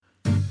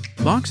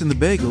Lox and the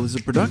Bagel is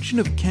a production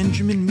of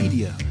Kenjamin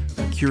Media,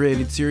 a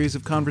curated series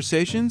of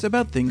conversations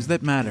about things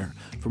that matter.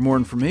 For more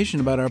information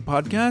about our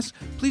podcast,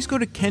 please go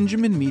to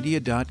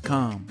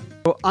kenjaminmedia.com.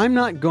 So I'm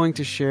not going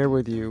to share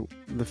with you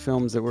the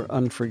films that were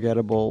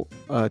unforgettable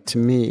to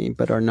me,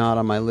 but are not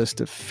on my list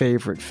of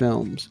favorite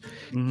films,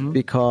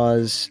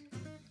 because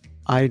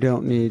I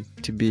don't need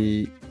to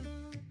be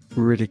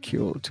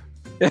ridiculed.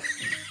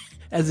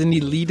 As an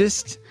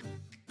elitist?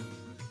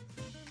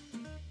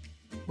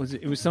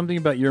 It was something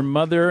about your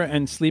mother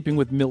and sleeping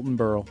with Milton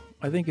Berle.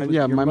 I think it was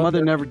my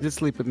mother never did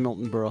sleep with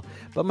Milton Berle.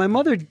 But my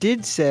mother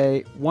did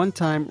say one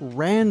time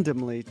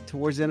randomly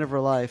towards the end of her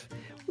life,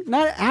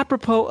 not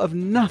apropos of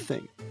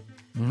nothing.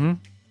 Mm-hmm.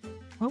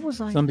 What was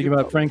I Something doing?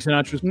 about Frank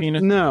Sinatra's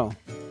penis? No.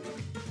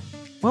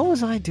 What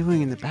was I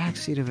doing in the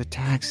backseat of a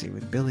taxi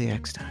with Billy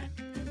Eckstein?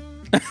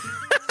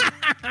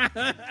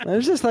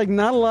 There's just like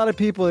not a lot of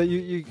people that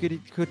you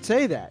could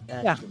say that.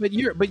 Actually.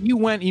 Yeah, but you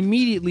went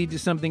immediately to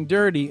something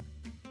dirty.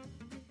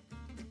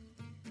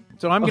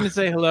 So I'm going to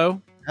say hello.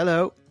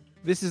 Hello.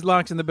 This is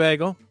Lox and the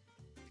Bagel.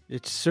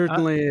 It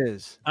certainly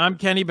is. I'm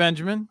Kenny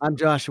Benjamin. I'm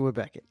Joshua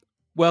Beckett.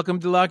 Welcome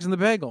to Lox and the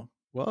Bagel.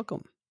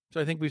 Welcome.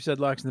 So I think we've said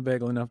Lox and the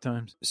Bagel enough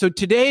times. So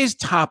today's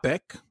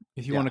topic,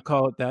 if you want to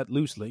call it that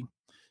loosely,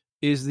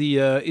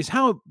 is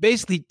how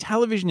basically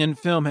television and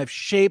film have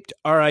shaped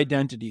our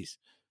identities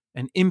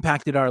and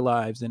impacted our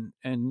lives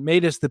and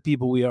made us the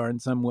people we are in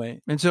some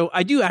way. And so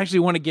I do actually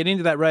want to get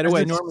into that right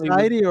away. As a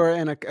society or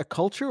in a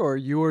culture, or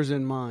yours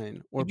and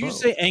mine? Or did you both?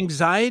 say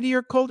anxiety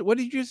or culture? What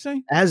did you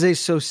say? As a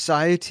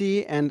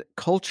society and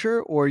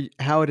culture, or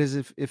how it has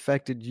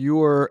affected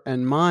your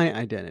and my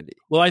identity?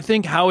 Well, I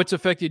think how it's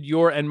affected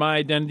your and my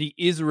identity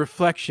is a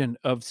reflection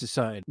of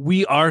society.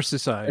 We are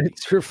society.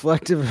 It's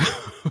reflective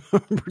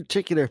of a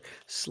particular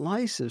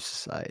slice of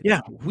society.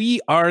 Yeah,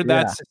 we are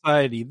that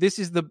society. This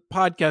is the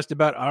podcast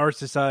about our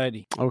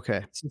society.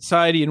 Okay.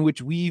 Society in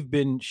which we've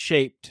been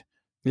shaped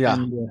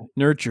and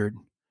nurtured.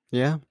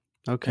 Yeah.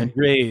 Okay. And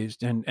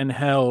raised and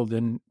held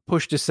and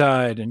pushed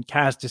aside and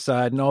cast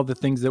aside and all the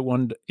things that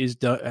one is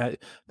done,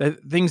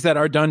 things that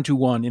are done to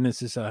one in a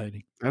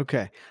society.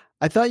 Okay.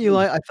 I thought you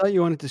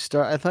wanted to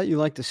start. I thought you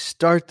liked to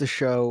start the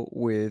show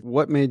with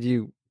what made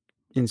you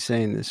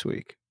insane this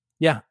week.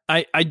 Yeah,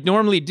 I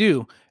normally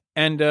do.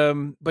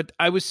 And but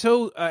I was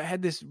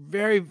had this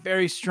very,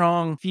 very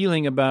strong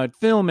feeling about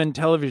film and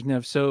television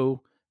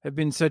have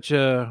been such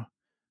a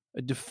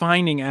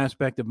defining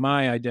aspect of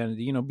my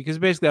identity, because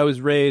basically I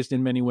was raised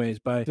in many ways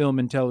by film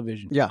and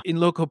television. Yeah. In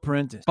loco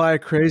parentis. By a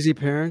crazy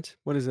parent?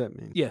 What does that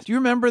mean? Yes. Do you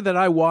remember that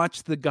I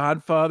watched The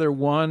Godfather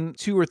 1,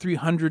 200 or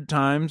 300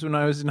 times when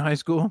I was in high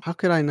school? How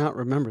could I not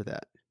remember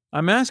that?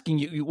 I'm asking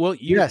you. Well,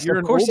 you're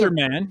an older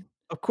man.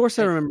 Of course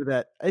I remember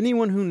that.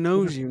 Anyone who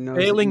knows you knows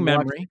failing that you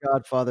memory. watched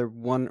Godfather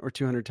 100 or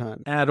 200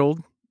 times.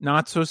 Addled,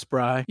 not so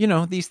spry.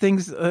 These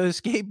things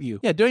escape you.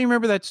 Yeah, don't you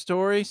remember that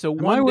story? So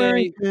Am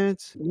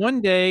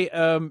one day,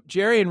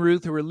 Jerry and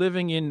Ruth, who were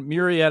living in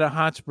Murrieta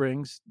Hot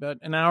Springs, about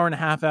an hour and a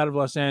half out of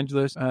Los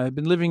Angeles, I've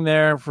been living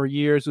there for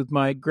years with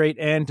my great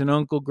aunt and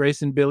uncle,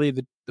 Grace and Billy.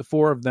 The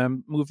four of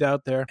them moved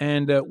out there.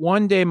 And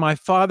one day my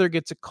father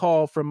gets a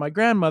call from my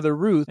grandmother,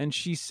 Ruth, and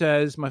she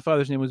says, my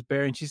father's name was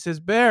Barry, and she says,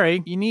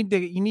 Barry, you need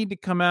to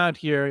come out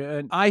here.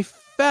 And I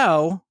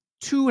fell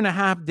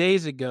 2.5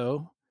 days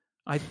ago.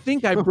 I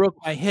think I broke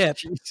my hip.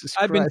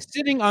 I've been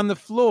sitting on the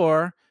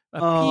floor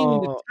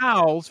peeing the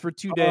towels for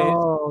 2 days.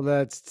 Oh,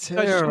 that's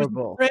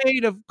terrible. She was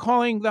afraid of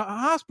calling the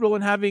hospital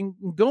and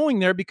going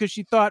there because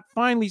she thought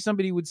finally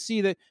somebody would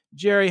see that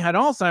Jerry had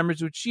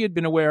Alzheimer's, which she had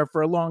been aware of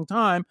for a long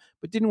time,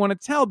 but didn't want to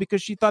tell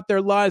because she thought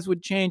their lives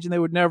would change and they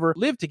would never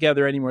live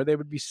together anymore. They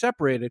would be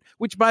separated,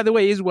 which, by the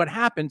way, is what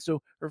happened.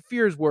 So her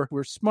fears were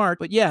smart.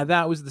 But yeah,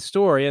 that was the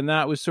story. And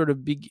that was sort of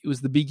it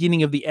was the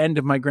beginning of the end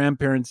of my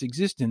grandparents'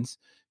 existence.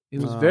 It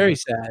was very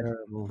sad.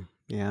 Terrible.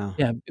 Yeah.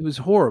 Yeah, it was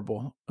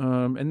horrible.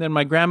 And then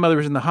my grandmother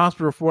was in the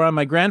hospital for a while.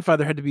 My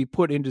grandfather had to be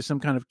put into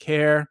some kind of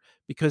care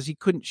because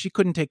she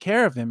couldn't take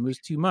care of him. It was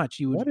too much.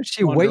 Why did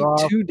she wait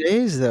 2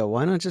 days though?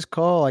 Why not just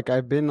call? Like,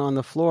 I've been on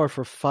the floor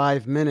for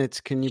 5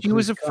 minutes. Can you? She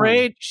was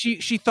afraid.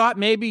 She thought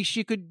maybe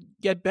she could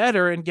get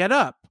better and get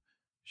up.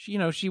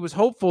 She was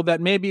hopeful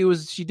that maybe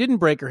she didn't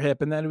break her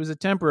hip and that it was a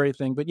temporary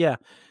thing. But yeah,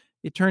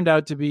 it turned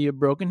out to be a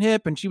broken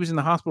hip, and she was in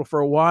the hospital for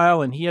a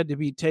while, and he had to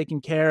be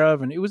taken care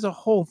of, and it was a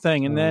whole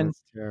thing. And then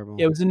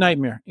it was a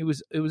nightmare. It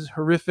was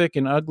horrific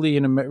and ugly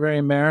and very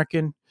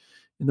American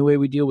in the way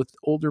we deal with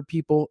older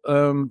people.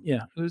 It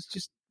was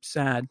just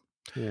sad.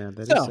 Yeah,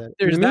 that is sad.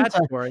 There's that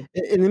story.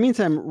 In the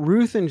meantime,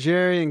 Ruth and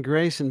Jerry and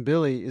Grace and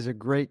Billy is a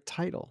great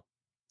title.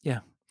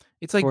 Yeah,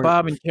 it's like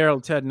Bob and Carol,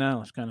 Ted and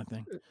Alice kind of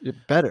thing.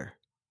 Better.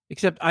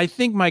 Except I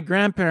think my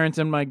grandparents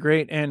and my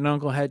great aunt and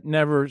uncle had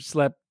never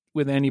slept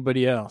with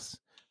anybody else.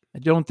 I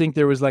don't think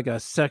there was like a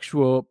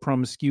sexual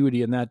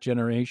promiscuity in that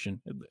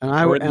generation. And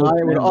I would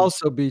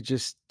also be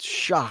just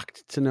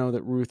shocked to know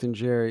that Ruth and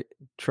Jerry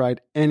tried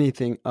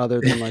anything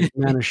other than like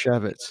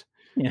Manischewitz.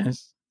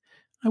 Yes,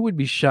 I would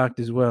be shocked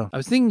as well. I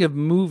was thinking of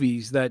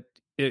movies that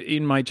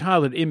in my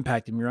childhood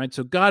impacted me. Right,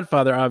 so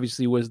Godfather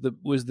obviously was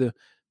the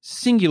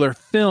singular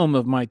film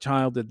of my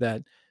childhood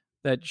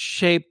that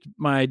shaped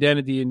my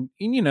identity. And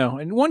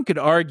and one could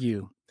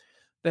argue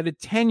that a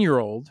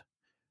 10-year-old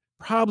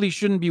probably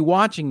shouldn't be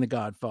watching The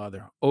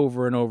Godfather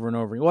over and over and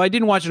over. Well, I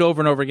didn't watch it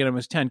over and over again when I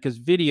was 10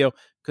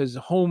 because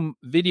home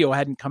video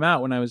hadn't come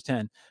out when I was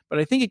 10. But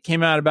I think it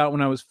came out about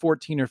when I was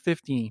 14 or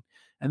 15.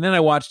 And then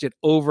I watched it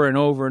over and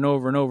over and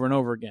over and over and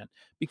over again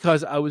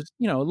because I was,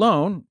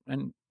 alone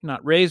and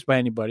not raised by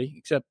anybody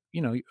except,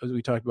 as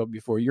we talked about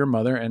before, your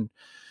mother and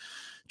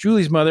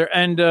Julie's mother.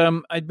 And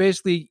I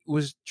basically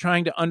was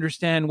trying to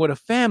understand what a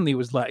family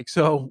was like.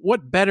 So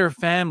what better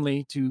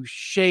family to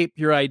shape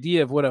your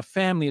idea of what a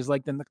family is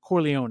like than the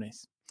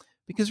Corleones?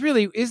 Because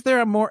really, is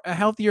there a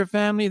healthier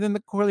family than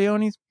the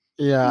Corleones?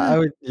 Yeah, I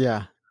would.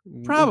 Yeah,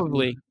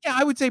 probably. Yeah,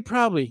 I would say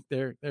probably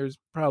there's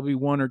probably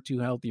one or two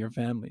healthier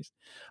families.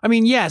 I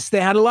mean, yes,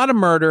 they had a lot of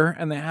murder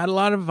and they had a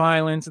lot of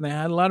violence and they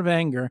had a lot of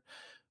anger.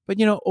 But,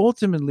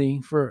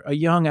 ultimately for a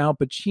young Al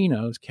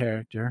Pacino's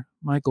character,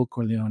 Michael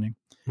Corleone,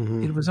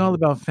 it was all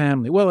about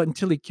family. Well,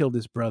 until he killed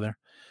his brother.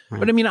 Right.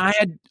 But I mean, I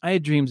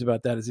had dreams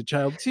about that as a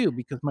child too,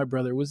 because my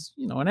brother was,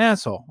 an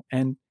asshole.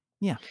 And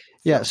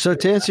yeah. So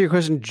to answer your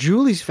question,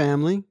 Julie's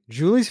family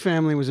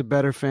was a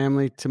better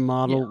family to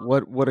model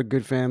what a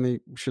good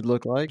family should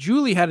look like.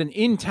 Julie had an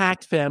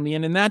intact family.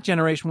 And in that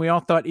generation, we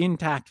all thought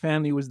intact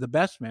family was the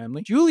best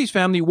family. Julie's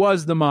family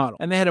was the model.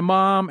 And they had a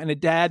mom and a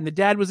dad. And the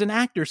dad was an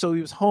actor, so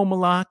he was home a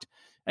lot.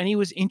 And he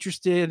was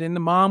interested, and the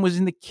mom was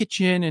in the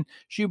kitchen, and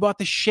she bought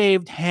the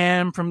shaved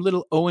ham from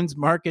Little Owen's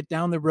Market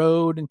down the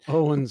road. And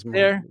Owen's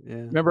Market, yeah.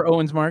 Remember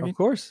Owen's Market? Of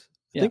course.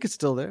 I think it's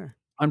still there.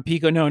 On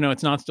Pico? No,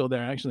 it's not still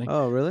there, actually.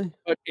 Oh, really?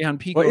 But on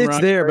Pico. Well, it's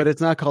there, but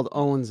it's not called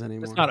Owen's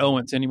anymore. It's not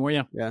Owen's anymore,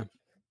 yeah. Yeah.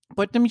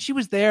 But, I mean, she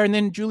was there, and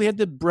then Julie had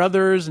the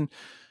brothers, and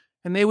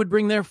they would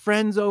bring their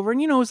friends over. And,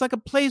 it was like a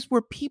place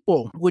where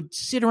people would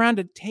sit around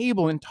a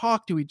table and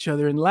talk to each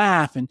other and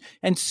laugh.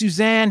 And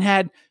Suzanne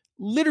had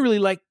literally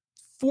like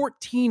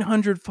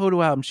 1,400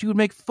 photo albums. She would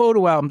make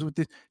photo albums with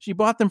this. She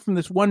bought them from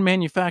this one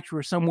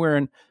manufacturer somewhere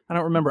in, I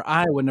don't remember,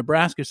 Iowa,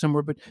 Nebraska,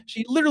 somewhere, but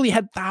she literally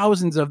had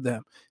thousands of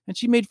them. And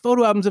she made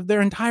photo albums of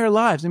their entire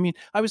lives. I mean,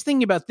 I was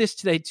thinking about this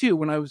today too,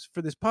 when I was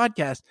for this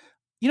podcast.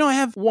 I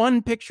have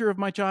one picture of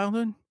my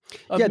childhood.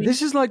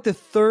 This is like the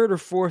third or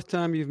fourth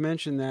time you've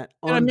mentioned that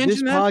on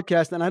this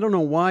podcast, and I don't know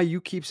why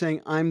you keep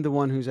saying I'm the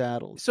one who's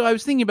addled. So I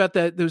was thinking about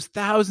that, those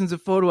thousands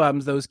of photo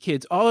albums, those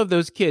kids, all of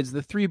those kids,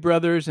 the three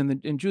brothers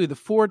and Julie, the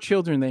four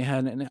children they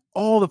had, and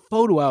all the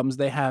photo albums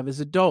they have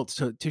as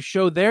adults to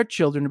show their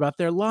children about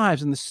their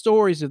lives and the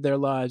stories of their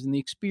lives and the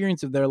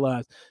experience of their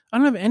lives. I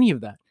don't have any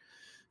of that.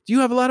 Do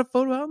you have a lot of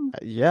photo albums?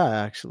 Yeah,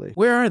 actually.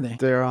 Where are they?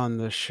 They're on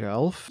the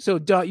shelf. So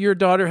your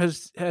daughter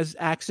has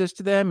access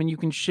to them, and you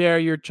can share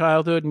your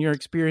childhood and your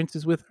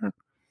experiences with her?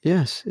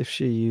 Yes, if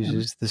she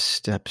uses the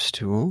step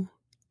stool.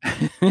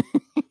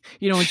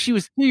 When she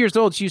was 2 years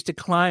old, she used to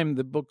climb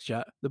the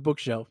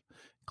bookshelf.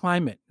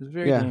 Climb it. It was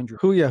very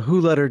dangerous.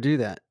 Who let her do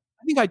that?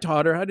 I think I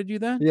taught her how to do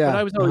that. Yeah. But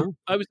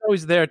I was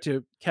always there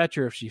to catch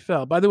her if she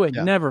fell. By the way,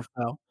 never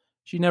fell.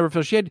 She never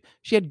fell. She had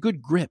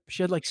good grip.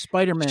 She had like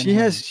Spider-Man. She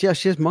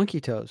has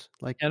monkey toes.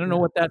 Like I don't know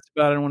what that's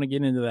about. I don't want to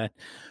get into that.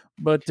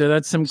 But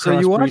that's some. So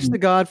you watched The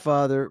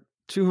Godfather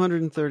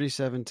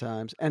 237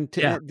 times, and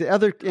the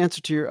other answer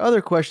to your other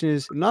question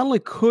is not only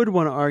could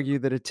one argue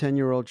that a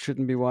 10-year-old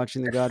shouldn't be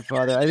watching The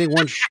Godfather, I think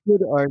one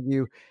should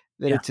argue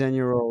that a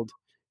 10-year-old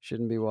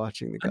shouldn't be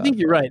watching The Godfather. I think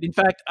you're right. In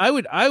fact, I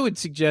would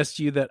suggest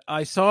to you that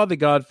I saw The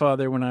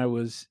Godfather when I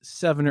was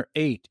 7 or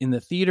 8 in the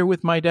theater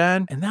with my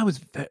dad, and that was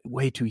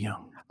way too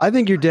young. I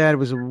think your dad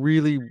was a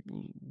really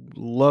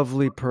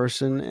lovely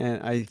person,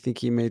 and I think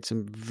he made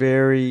some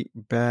very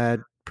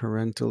bad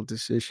parental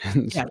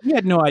decisions. Yeah, he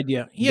had no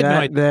idea.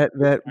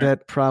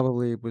 That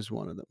probably was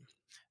one of them.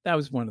 That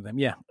was one of them.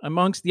 Yeah,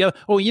 amongst the other.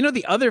 Oh,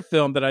 the other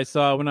film that I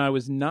saw when I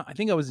was I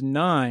think I was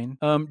 9.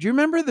 Do you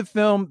remember the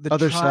film The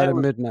Other Side of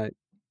Midnight?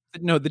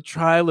 No, The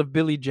Trial of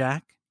Billy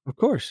Jack. Of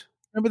course.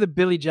 Remember the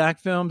Billy Jack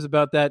films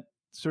about that?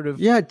 Sort of.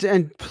 Yeah,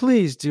 and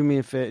please do me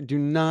a favor. Do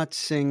not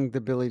sing the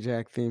Billy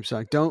Jack theme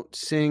song. Don't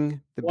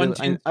sing the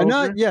Billy. I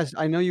know. Yes,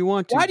 I know you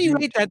want to. Why do you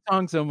hate that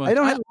song so much?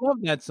 I love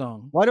that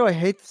song. Why do I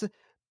hate this?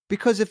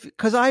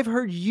 Because I've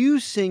heard you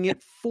sing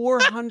it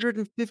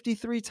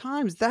 453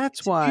 times.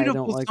 That's why I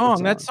don't like the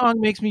song. That song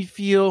makes me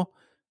feel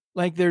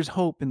like there's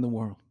hope in the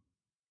world.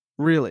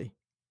 Really?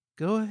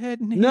 Go ahead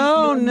and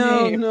no. Oh,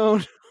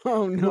 no.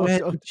 Go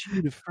ahead and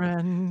shoot a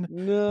friend.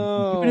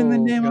 No. Even in the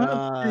name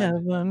of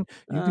heaven,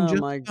 you can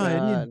just fight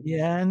in the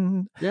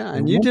end. Yeah,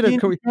 and you did a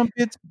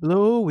trumpets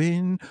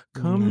blowing,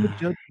 come the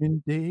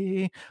judgment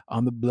day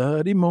on the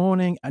bloody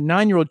morning. A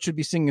 9-year-old should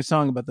be singing a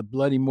song about the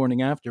bloody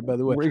morning after, by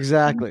the way.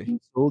 Exactly.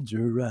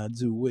 Soldier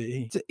rides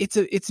away. It's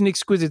an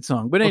exquisite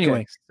song. But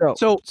anyway, okay,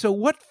 so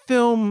what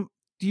film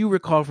do you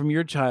recall from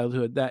your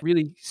childhood that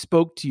really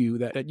spoke to you,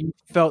 that you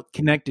felt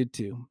connected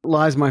to?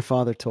 Lies My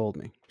Father Told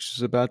Me, which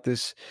is about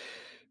this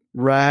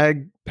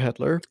rag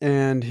peddler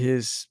and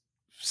his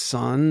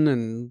son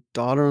and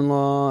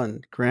daughter-in-law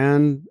and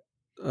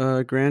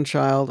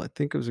grandchild. I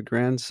think it was a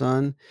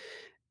grandson.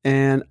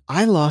 And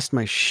I lost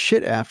my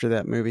shit after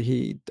that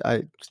movie.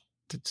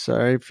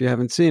 Sorry if you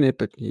haven't seen it,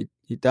 but he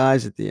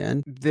dies at the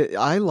end.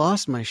 I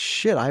lost my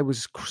shit. I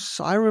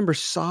remember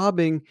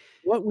sobbing.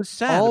 What was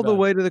sad all the about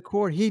way to the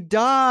court? He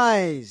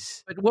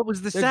dies. But what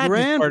was the The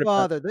saddest part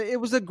about grandfather. It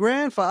was a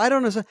grandfather. I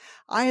don't know.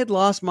 I had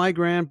lost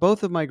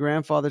both of my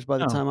grandfathers by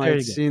the time I there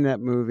had you go. seen that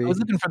movie. I was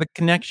looking for the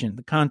connection,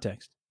 the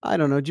context. I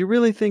don't know. Do you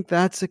really think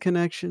that's a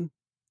connection?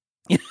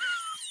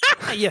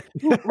 Yeah.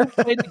 Who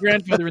played the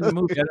grandfather in the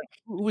movie?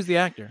 Who was the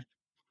actor?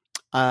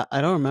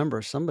 I don't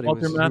remember. Somebody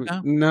Walter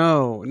Matthau?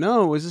 No,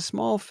 it was a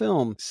small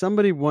film.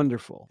 Somebody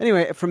wonderful.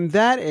 Anyway, at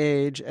that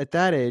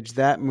age,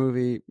 that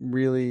movie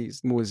really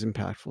was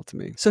impactful to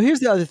me. So here's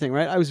the other thing,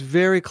 right? I was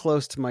very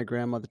close to my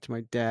grandmother, to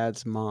my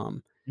dad's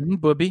mom.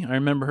 Booby. I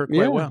remember her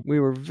quite well.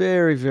 We were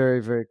very,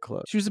 very, very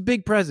close. She was a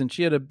big presence.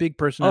 She had a big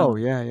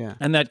personality. Oh, yeah.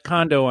 And that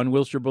condo on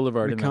Wilshire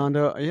Boulevard. The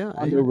condo,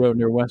 Condo Road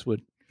near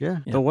Westwood. Yeah,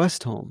 the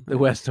West Home. The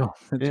West Home.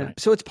 That's right.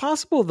 So it's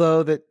possible,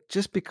 though, that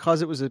just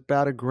because it was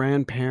about a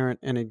grandparent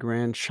and a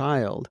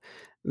grandchild,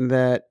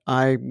 that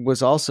I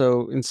was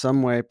also in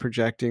some way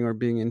projecting or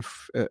being,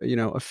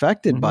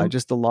 affected by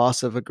just the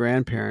loss of a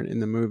grandparent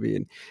in the movie,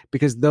 and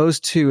because those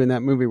two in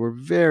that movie were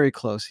very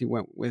close. He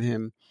went with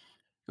him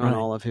on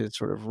all of his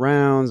sort of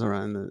rounds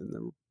around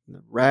the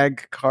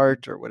rag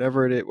cart or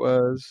whatever it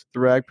was, the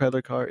rag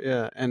peddler cart.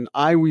 Yeah, and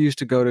I used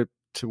to go to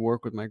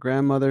work with my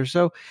grandmother.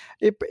 So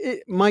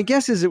my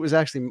guess is it was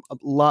actually a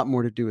lot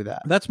more to do with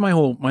that. That's my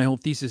whole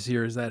thesis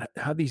here, is that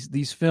how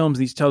these films,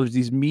 these television,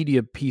 these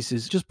media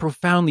pieces just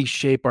profoundly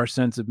shape our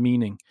sense of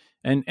meaning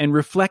and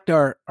reflect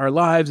our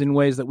lives in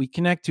ways that we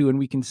connect to and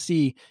we can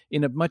see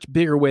in a much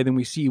bigger way than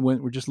we see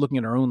when we're just looking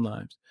at our own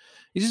lives.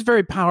 It's just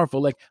very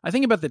powerful. Like, I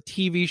think about the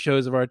TV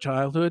shows of our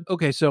childhood.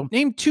 Okay, so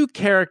name 2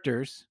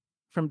 characters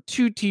from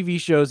 2 TV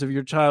shows of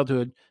your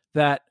childhood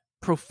that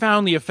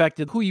profoundly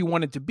affected who you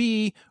wanted to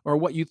be or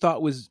what you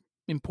thought was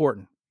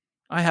important.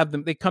 I have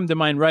them. They come to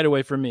mind right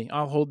away for me.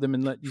 I'll hold them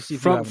and let you see.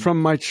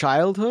 From my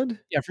childhood?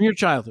 Yeah, from your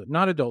childhood,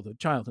 not adulthood,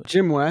 childhood.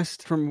 Jim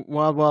West from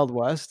Wild Wild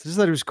West. Just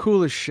thought he was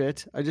cool as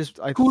shit.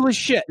 Cool as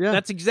shit. Yeah.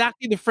 That's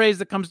exactly the phrase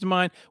that comes to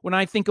mind when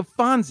I think of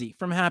Fonzie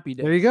from Happy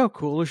Days. There you go.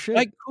 Cool as shit.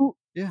 Like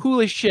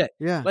cool as shit.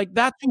 Yeah. Like,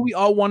 that's who we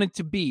all wanted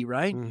to be,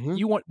 right? Mm-hmm.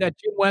 You want that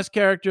Jim West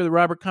character, the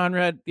Robert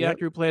Conrad, the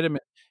actor who played him,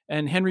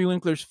 and Henry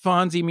Winkler's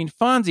Fonzie. I mean,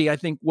 Fonzie, I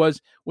think, was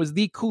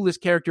the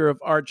coolest character of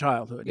our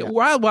childhood. Yeah.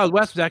 Wild Wild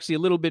West was actually a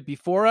little bit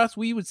before us.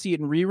 We would see it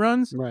in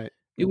reruns. Right.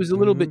 It was a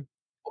little bit.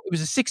 It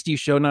was a 60s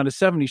show, not a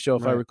 70s show,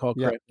 if I recall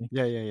correctly.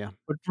 Yeah.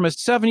 But from a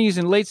 70s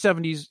and late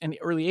 70s and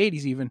early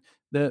 80s even,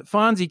 the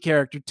Fonzie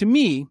character, to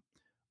me,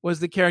 was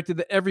the character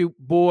that every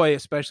boy,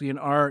 especially in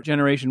our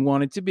generation,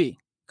 wanted to be.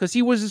 Because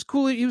he was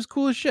cool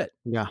as shit.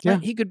 Yeah.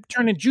 He could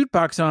turn a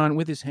jukebox on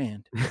with his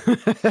hand.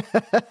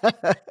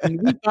 And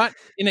we thought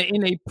in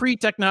a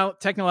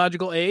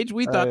pre-technological age,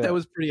 we thought that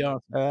was pretty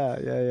awesome.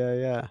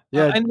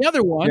 Yeah. And the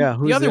other one,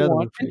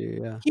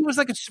 he was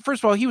like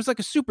first of all, he was like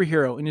a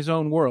superhero in his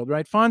own world,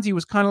 right? Fonzie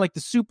was kind of like the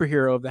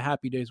superhero of the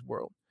Happy Days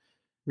world.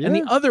 Yeah. And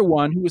the other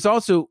one, who was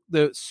also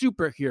the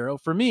superhero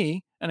for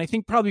me, and I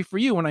think probably for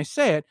you when I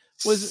say it,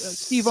 was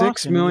Steve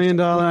Austin. $6 million.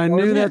 I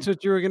knew that's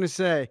what you were going to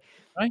say.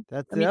 Right?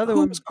 That's the other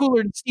one. Who was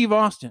cooler than Steve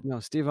Austin? No,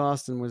 Steve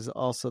Austin was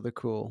also the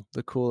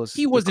coolest.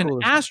 He was an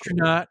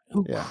astronaut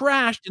who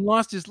crashed and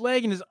lost his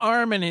leg and his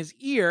arm and his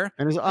ear.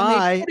 And his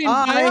eye.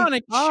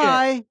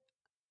 Shit.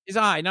 His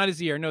eye, not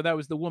his ear. No, that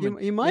was the woman.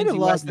 He might have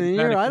lost the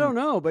ear. I don't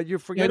know, but you're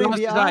forgetting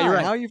the eye.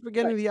 Right. How are you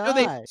forgetting the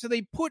eye? So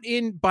they put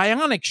in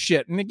bionic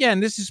shit. And again,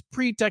 this is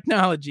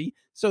pre-technology.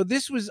 So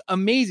this was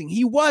amazing.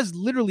 He was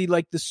literally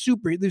like the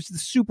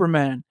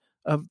Superman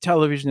of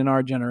television in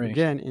our generation.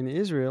 Again, in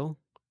Israel,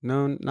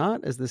 known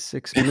not as the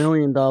 $6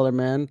 million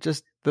man,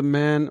 just the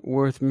man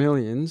worth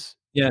millions.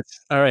 Yes.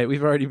 All right.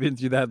 We've already been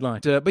through that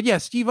line. But yeah,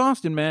 Steve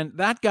Austin, man,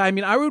 that guy. I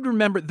mean, I would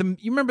remember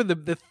you remember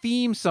the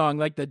theme song,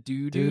 like the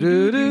do.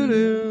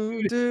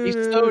 He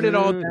slowed it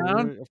all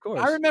down. Of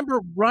course. I remember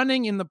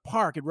running in the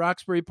park at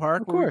Roxbury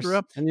Park where we grew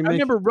up. I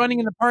remember running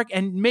in the park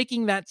and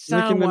making that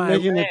sound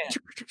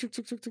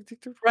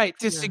right,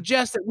 to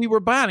suggest that we were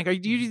bionic.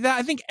 Do you do that?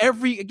 I think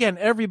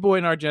every boy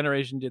in our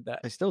generation did that.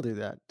 I still do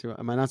that too.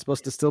 Am I not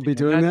supposed to still be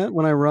doing that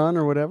when I run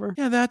or whatever?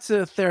 Yeah, that's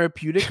a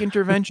therapeutic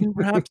intervention,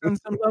 perhaps on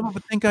some level.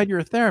 But thank God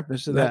you're a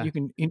therapist, so that you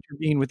can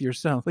intervene with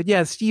yourself. But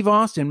yeah, Steve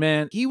Austin,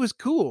 man, he was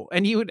cool,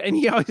 and he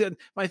always had,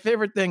 my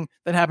favorite thing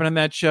that happened on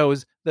that show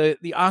is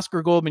the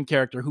Oscar Goldman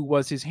character, who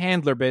was his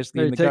handler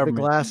basically in the government.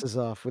 Take the glasses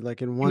off with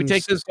like in one. He would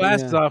take those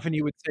glasses off, and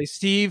he would say,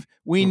 "Steve,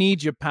 we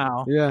need you,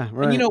 pal." Yeah,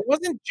 right. And it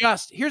wasn't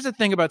just. Here's the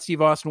thing about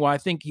Steve Austin, why I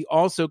think he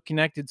also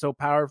connected so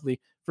powerfully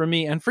for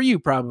me and for you,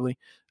 probably.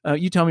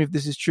 You tell me if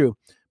this is true.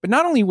 But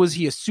not only was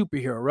he a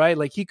superhero, right?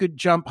 Like he could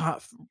jump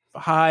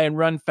high and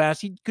run fast.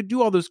 He could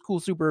do all those cool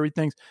superhero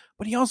things,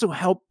 but he also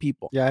helped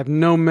people. Yeah, I have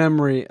no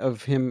memory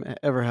of him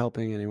ever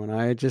helping anyone.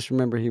 I just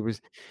remember he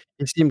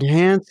seemed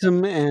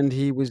handsome and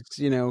he was,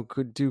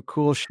 could do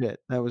cool shit.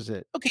 That was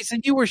it. Okay, so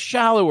you were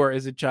shallower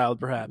as a child,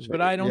 perhaps,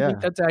 but I don't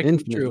think that's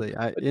actually true.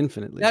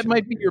 Infinitely. That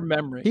might be your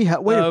memory.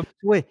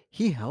 Wait,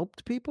 he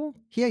helped people?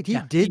 He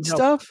did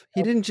stuff?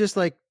 He didn't just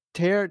like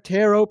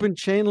tear open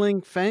chain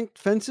link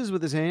fences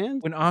with his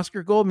hand? When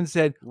Oscar Goldman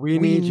said, we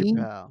need you,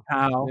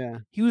 pal. Yeah.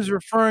 He was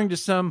referring to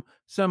some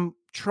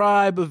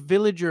tribe of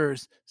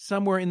villagers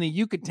somewhere in the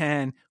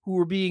Yucatan who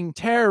were being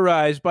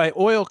terrorized by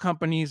oil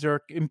companies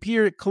or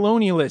imperial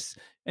colonialists,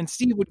 and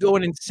Steve would go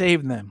in and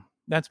save them.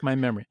 That's my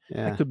memory.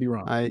 Yeah. I could be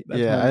wrong. I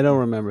don't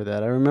remember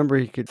that. I remember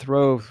he could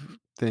throw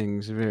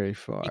things very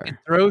far. He could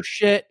throw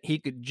shit. He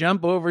could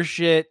jump over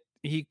shit.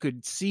 He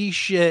could see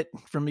shit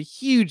from a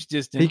huge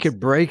distance. He could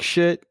break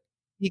shit.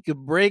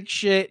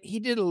 He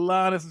did a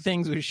lot of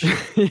things with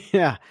shit.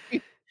 Yeah.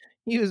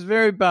 He was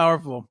very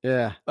powerful.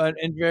 Yeah.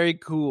 And very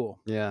cool.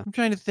 Yeah. I'm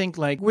trying to think,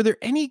 like, were there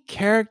any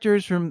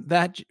characters from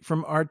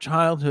our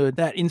childhood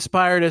that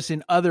inspired us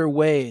in other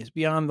ways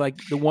beyond like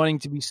the wanting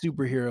to be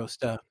superhero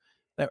stuff?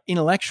 That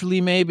intellectually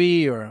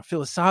maybe, or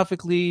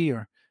philosophically,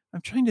 or I'm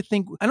trying to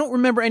think. I don't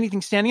remember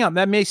anything standing out.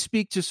 That may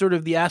speak to sort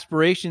of the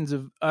aspirations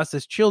of us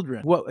as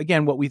children.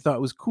 What we thought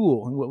was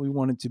cool and what we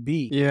wanted to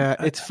be. Yeah,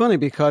 it's funny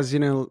because,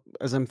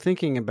 as I'm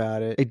thinking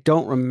about it, I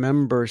don't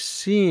remember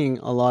watching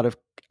a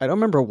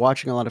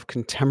lot of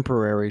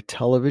contemporary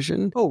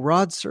television. Oh,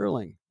 Rod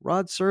Serling.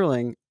 Rod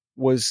Serling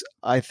was,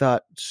 I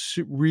thought,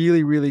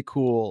 really, really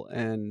cool.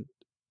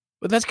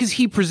 But that's because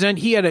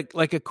he had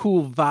a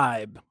cool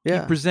vibe.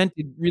 Yeah. He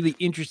presented really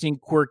interesting,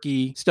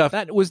 quirky stuff.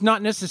 That was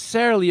not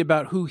necessarily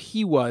about who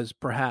he was,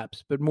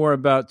 perhaps, but more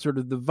about sort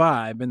of the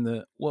vibe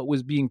and what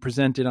was being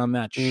presented on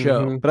that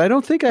show. Mm-hmm. But I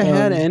don't think I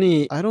had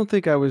any. I don't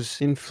think I was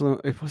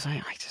influenced.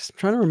 I'm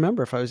trying to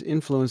remember if I was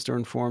influenced or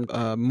informed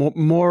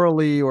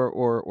morally,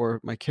 or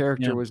my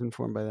character was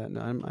informed by that.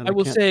 No, I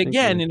will say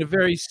again, in a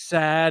very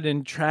sad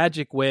and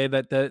tragic way,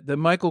 that the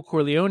Michael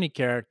Corleone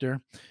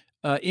character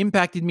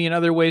impacted me in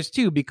other ways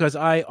too, because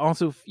I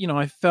also,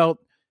 I felt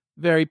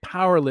very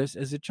powerless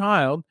as a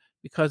child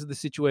because of the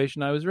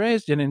situation I was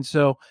raised in. And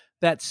so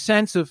that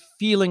sense of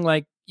feeling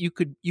like you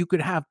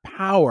could have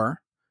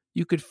power,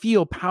 you could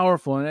feel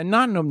powerful, and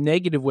not in a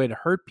negative way to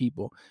hurt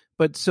people,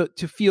 but so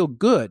to feel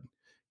good,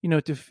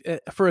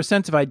 for a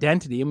sense of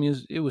identity. I mean,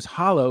 it was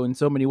hollow in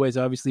so many ways,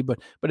 obviously, but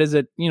as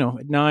a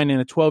 9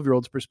 and a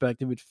 12-year-old's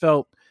perspective, it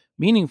felt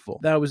meaningful.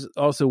 That was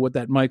also what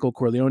that Michael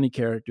Corleone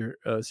character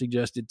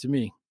suggested to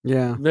me.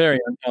 Yeah. Very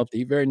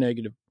unhealthy, very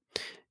negative.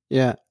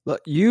 Yeah.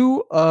 Look,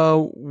 you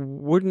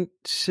wouldn't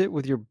sit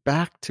with your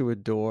back to a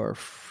door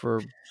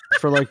for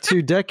like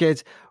 2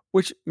 decades,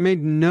 which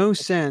made no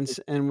sense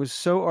and was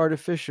so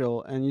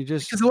artificial, and you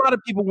just... Because a lot of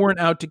people weren't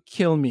out to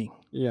kill me.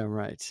 Yeah,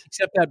 right.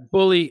 Except that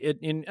bully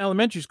in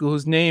elementary school,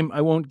 whose name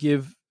I won't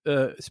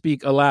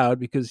speak aloud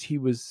because he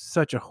was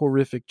such a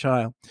horrific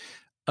child.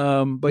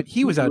 But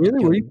he was out to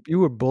kill me. You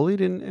were bullied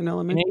in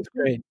elementary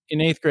school? In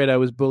 8th grade, I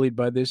was bullied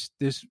by this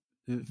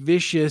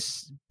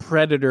vicious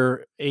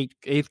predator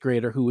eighth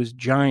grader who was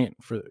giant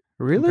compared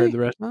to the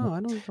rest. Oh,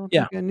 I don't think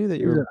I knew that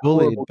you were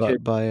bullied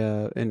by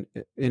in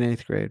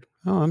 8th grade.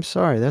 Oh, I'm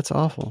sorry. That's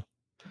awful.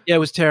 Yeah, it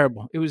was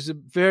terrible. It was a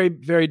very,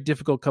 very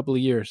difficult couple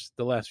of years,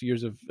 the last few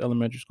years of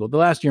elementary school. The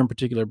last year in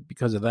particular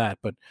because of that,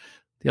 but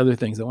the other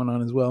things that went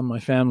on as well in my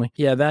family.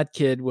 Yeah, that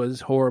kid was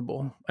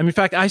horrible. I mean, in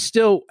fact, I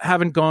still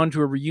haven't gone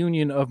to a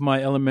reunion of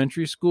my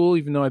elementary school,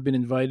 even though I've been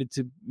invited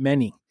to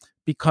many,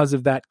 because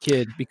of that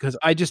kid, because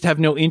I just have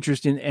no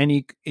interest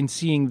in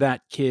seeing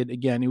that kid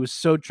again. It was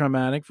so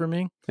traumatic for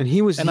me. And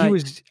he was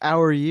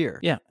our year.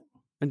 Yeah.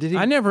 And did he?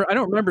 I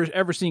don't remember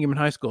ever seeing him in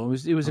high school.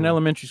 It was in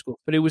elementary school,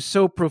 but it was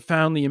so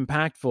profoundly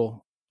impactful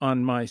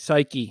on my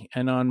psyche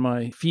and on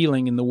my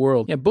feeling in the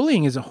world. Yeah,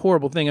 bullying is a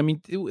horrible thing. I mean,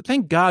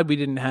 thank God we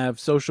didn't have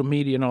social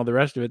media and all the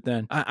rest of it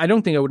then. I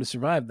don't think I would have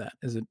survived that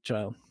as a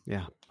child.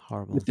 Yeah,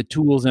 horrible. With the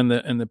tools and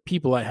the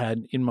people I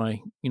had in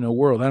my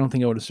world, I don't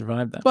think I would have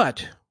survived that.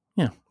 But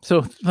yeah,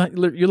 so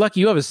you're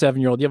lucky you have a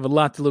 7-year-old. You have a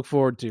lot to look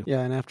forward to.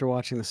 Yeah, and after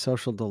watching The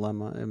Social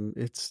Dilemma,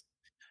 it's...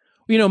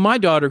 my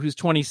daughter, who's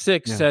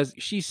 26,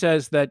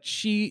 says that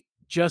she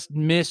just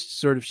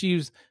missed she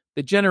was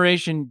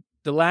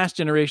the last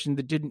generation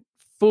that didn't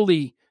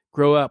fully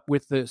grow up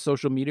with the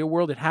social media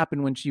world. It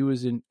happened when she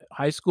was in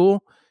high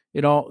school.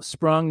 It all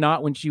sprung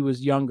not when she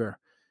was younger.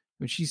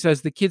 And she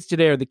says the kids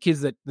today are the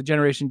kids that the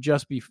generation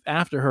just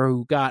after her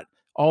who got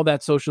all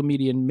that social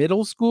media in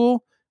middle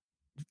school.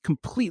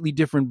 Completely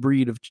different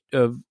breed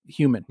of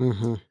human.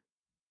 Mm-hmm.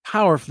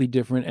 powerfully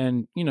different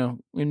and,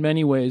 in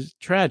many ways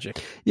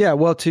tragic. Yeah,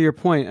 well, to your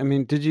point, I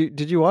mean, did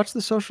you watch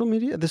The Social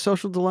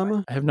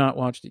Dilemma? I have not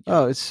watched it yet.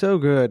 Oh, it's so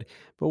good.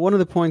 But one of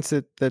the points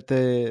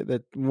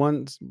that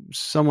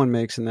someone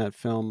makes in that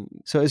film.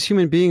 So as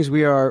human beings,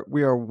 we are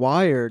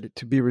wired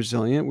to be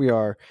resilient. We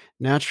are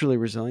naturally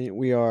resilient.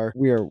 We are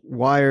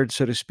wired,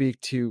 so to speak,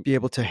 to be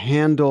able to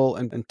handle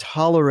and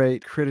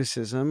tolerate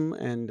criticism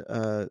and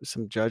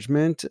some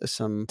judgment,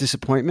 some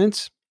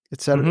disappointments,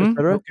 et cetera, et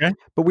cetera. Okay.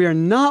 But we are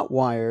not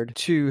wired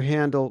to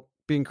handle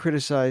being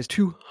criticized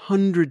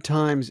 200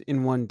 times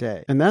in one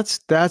day. And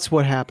that's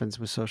what happens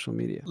with social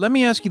media. Let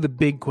me ask you the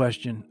big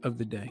question of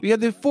the day. We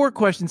had the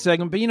 4-question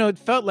segment, but it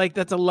felt like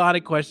that's a lot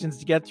of questions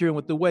to get through. And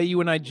with the way you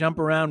and I jump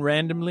around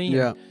randomly,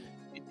 Yeah,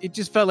 it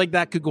just felt like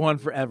that could go on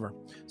forever.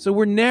 So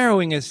we're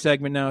narrowing a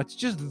segment now. It's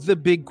just the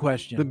big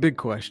question. the big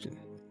question.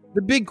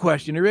 The big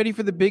question. Are you ready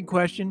for the big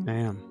question? I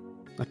am.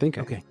 I think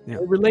I Okay. am. Yeah.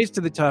 It relates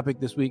to the topic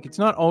this week. It's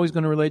not always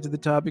going to relate to the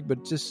topic,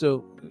 but just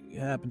so it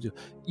happens to.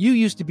 You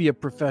used to be a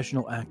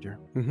professional actor,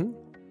 Mm-hmm.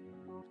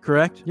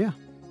 correct? Yeah.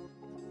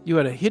 You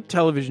had a hit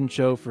television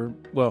show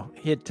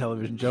hit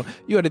television show.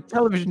 You had a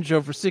television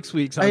show for 6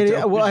 weeks. On I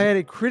television. had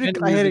a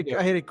critically You had a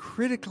I had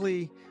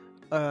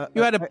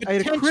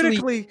a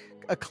critically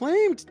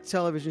acclaimed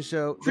television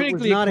show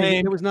Critically that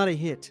acclaimed. was not a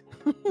hit.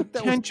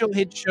 potential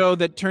hit show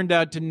that turned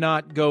out to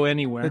not go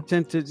anywhere. It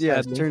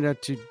sadly. turned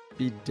out to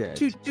be dead.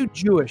 Too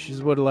Jewish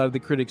is what a lot of the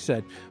critics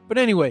said. But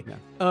anyway,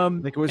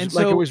 Like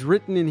it was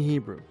written in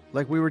Hebrew.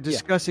 Like we were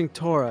discussing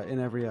Torah in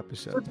every So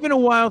episode. it's been a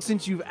while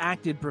since you've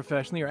acted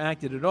professionally or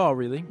acted at all,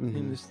 really,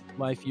 in this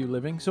life you're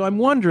living. So I'm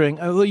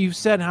wondering, although you've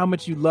said how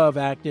much you love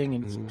acting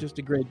and it's just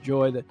a great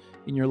joy that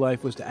in your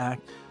life was to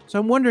act. So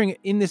I'm wondering,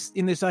 in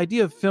this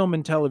idea of film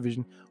and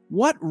television,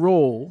 what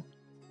role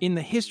in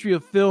the history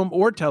of film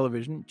or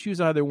television,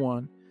 choose either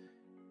one,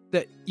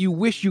 that you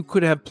wish you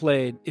could have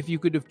played if you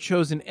could have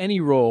chosen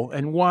any role,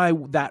 and why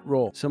that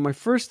role? So my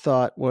first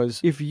thought was,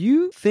 if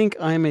you think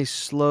I'm a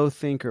slow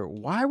thinker,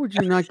 why would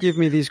you not give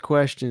me these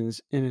questions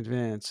in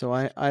advance? So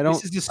I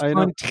don't. This is a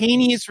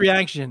spontaneous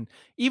reaction.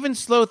 Even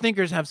slow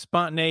thinkers have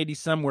spontaneity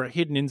somewhere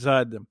hidden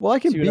inside them. Well, I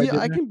can See what I did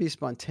there? can be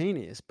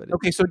spontaneous, but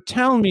Okay, so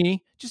tell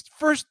me, just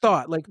first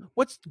thought, like,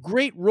 what's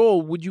great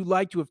role would you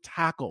like to have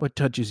tackled? What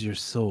touches your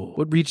soul?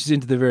 What reaches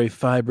into the very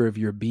fiber of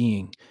your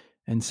being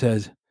and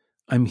says,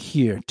 I'm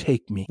here,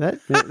 take me.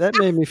 that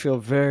made me feel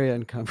very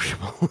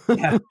uncomfortable.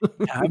 Yeah,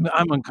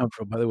 I'm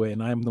uncomfortable, by the way,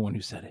 and I'm the one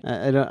who said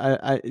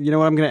it. You know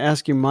what? I'm going to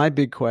ask you my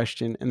big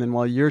question, and then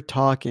while you're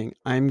talking,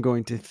 I'm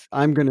going to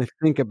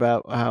think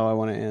about how I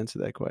want to answer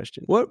that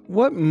question.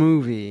 What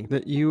movie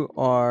that you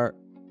are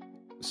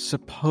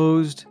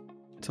supposed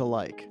to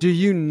like do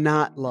you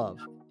not love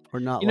or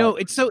not?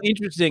 It's so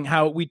interesting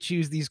how we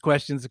choose these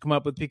questions to come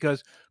up with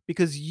because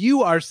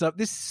you are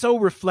this is so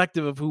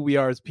reflective of who we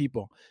are as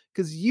people.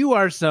 Because you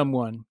are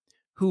someone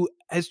who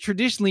has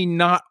traditionally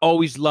not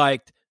always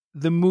liked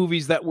the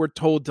movies that we're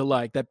told to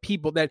like, that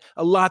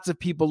lots of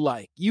people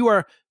like. You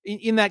are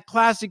in that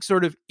classic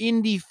sort of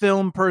indie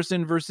film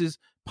person versus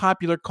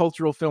popular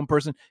cultural film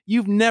person.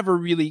 You've never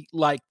really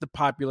liked the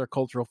popular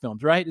cultural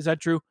films, right? Is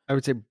that true? I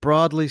would say,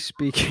 broadly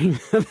speaking,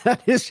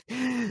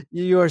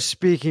 you are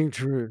speaking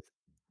truth.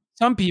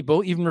 Some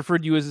people even referred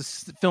to you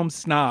as a film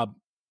snob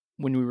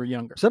when we were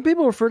younger. Some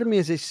people refer to me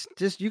as a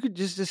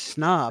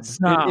snob.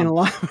 Snob. In a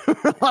lot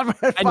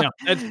I know,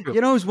 that's true.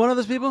 You know who's one of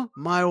those people?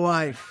 My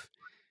wife.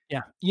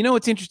 Yeah. You know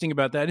what's interesting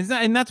about that is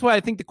that, and that's why I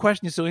think the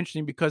question is so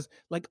interesting, because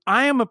like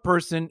I am a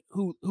person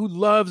who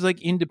loves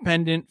like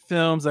independent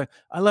films. Like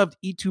I loved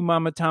Y Tu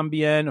Mamá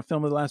También, a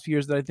film of the last few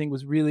years that I think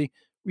was really,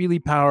 really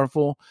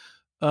powerful.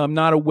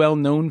 Not a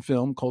well-known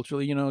film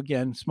culturally,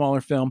 again,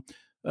 smaller film,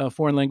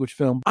 foreign language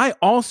film. I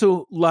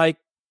also like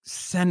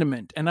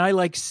sentiment, and I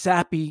like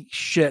sappy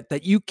shit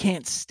that you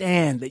can't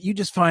stand, that you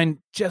just find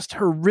just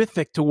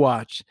horrific to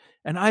watch.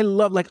 And I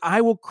love, like, I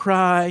will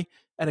cry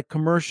at a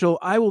commercial.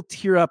 I will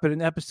tear up at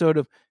an episode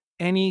of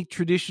any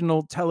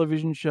traditional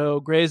television show,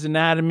 Grey's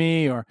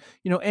Anatomy, or,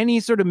 any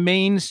sort of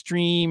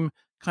mainstream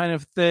kind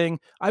of thing.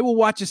 I will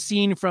watch a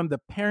scene from The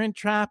Parent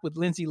Trap with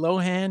Lindsay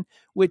Lohan,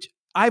 which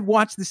I've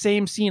watched the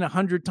same scene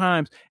 100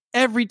 times.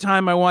 Every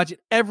time I watch it,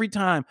 every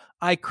time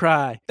I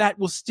cry. That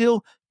will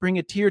still bring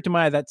a tear to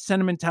my eye, that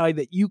sentimentality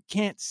that you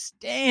can't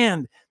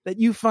stand, that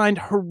you find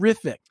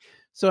horrific.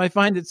 So I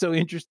find it so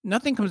interesting.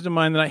 Nothing comes to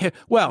mind that I hear.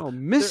 Well,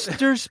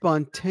 Mr.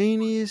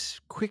 Spontaneous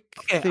Quick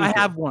Thinker. I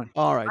have one.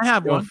 All right. I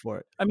have go one. for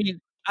it. I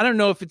mean, I don't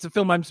know if it's a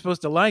film I'm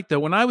supposed to like, though.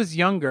 When I was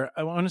younger,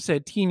 I want to say a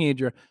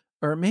teenager,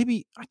 or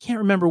maybe, I can't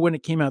remember when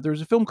it came out. There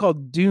was a film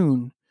called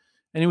Dune,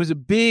 and it was a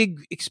big,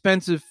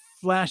 expensive,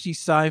 flashy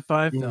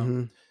sci-fi film.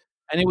 Mm-hmm.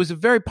 And it was a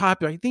very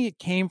popular. I think it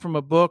came from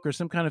a book or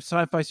some kind of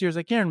sci-fi series.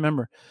 I can't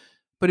remember,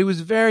 but it was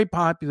very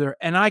popular.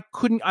 And I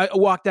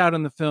walked out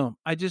on the film.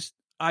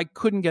 I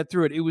couldn't get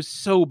through it. It was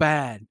so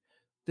bad.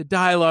 The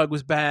dialogue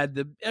was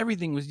bad.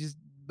 Everything was just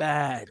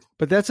bad.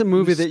 But that's a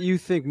movie that you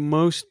think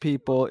most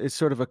people is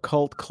sort of a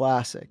cult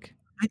classic.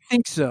 I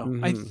think so.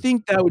 I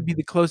think that would be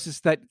the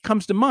closest that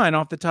comes to mind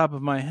off the top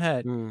of my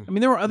head. I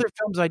mean, there were other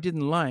films I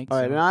didn't like. All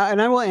right,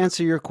 and I will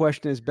answer your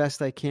question as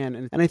best I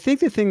can. And I think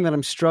the thing that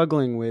I'm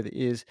struggling with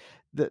is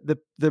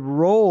the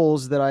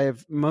roles that I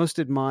have most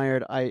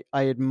admired. I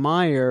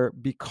admire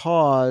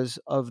because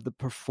of the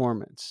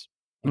performance.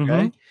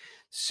 Okay,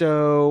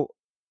 so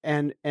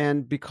and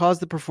because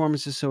the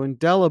performance is so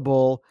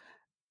indelible,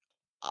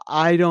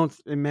 I don't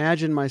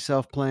imagine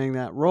myself playing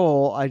that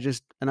role. I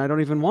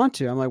don't even want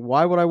to. I'm like,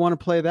 why would I want to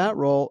play that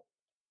role?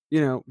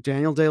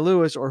 Daniel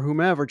Day-Lewis or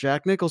whomever,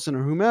 Jack Nicholson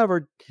or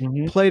whomever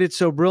played it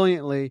so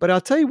brilliantly. But I'll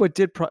tell you what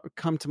did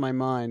come to my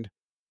mind.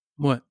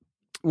 What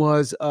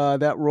was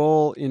that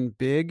role in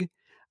Big?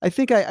 I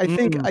think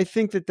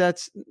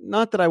that's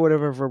not that I would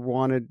have ever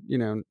wanted,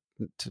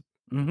 to,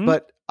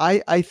 but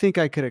I think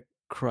I could have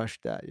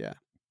crushed that. Yeah.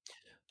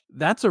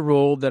 That's a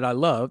role that I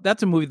love.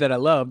 That's a movie that I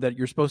love, that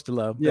you're supposed to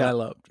love, that I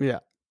loved. Yeah.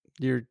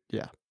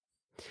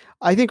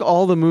 I think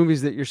all the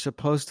movies that you're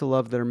supposed to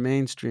love that are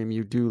mainstream,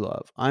 you do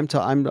love. I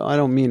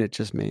don't mean it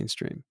just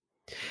mainstream.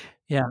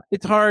 Yeah,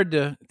 it's hard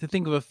to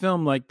think of a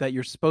film like that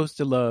you're supposed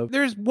to love.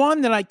 There's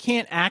one that I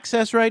can't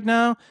access right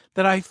now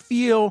that I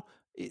feel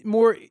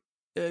more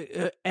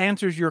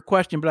answers your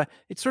question, but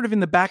it's sort of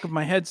in the back of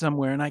my head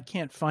somewhere, and I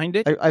can't find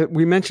it.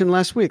 We mentioned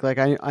last week, like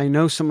I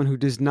know someone who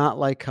does not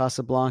like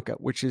Casablanca,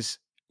 which is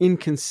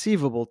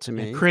inconceivable to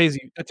me.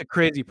 Crazy. That's a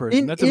crazy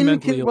person. That's a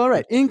mentally ill. Well,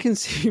 right,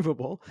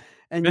 inconceivable,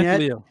 and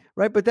mentally yet, ill.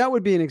 Right. But that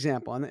would be an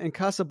example. And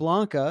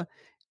Casablanca,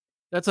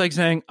 that's like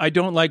saying I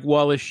don't like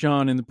Wallace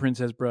Shawn in The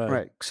Princess Bride.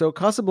 Right. So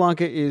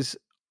Casablanca is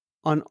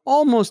on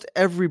almost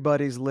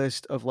everybody's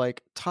list of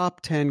like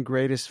top 10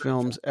 greatest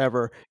films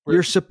ever.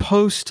 You're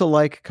supposed to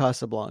like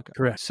Casablanca.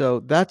 Correct. So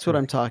that's what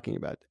I'm talking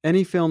about.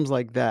 Any films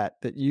like that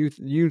you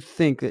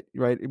think that,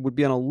 right, it would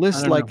be on a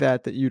list like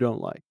that you don't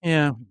like.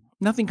 Yeah.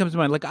 Nothing comes to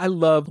mind. Like, I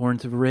love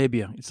Lawrence of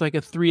Arabia. It's like a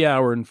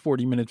 3-hour and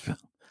 40-minute film.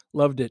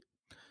 Loved it.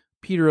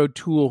 Peter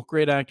O'Toole,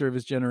 great actor of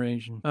his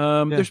generation.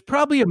 There's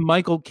probably a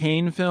Michael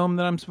Caine film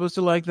that I'm supposed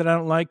to like that I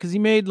don't like, because he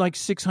made like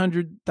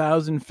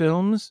 600,000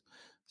 films.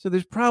 So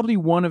there's probably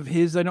one of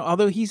his, I know,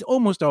 although he's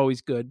almost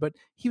always good, but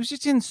he was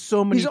just in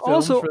so many films. He's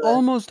also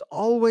almost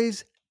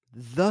always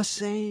the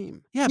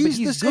same. Yeah, but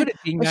he's good at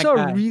being that guy. I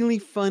saw a really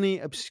funny,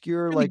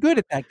 obscure, really good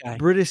at that guy.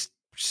 British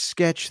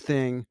sketch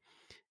thing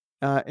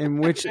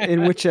in which like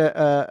there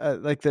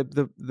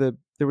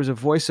was a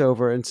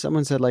voiceover and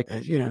someone said like,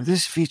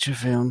 this feature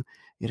film,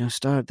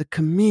 starred the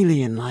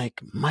chameleon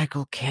like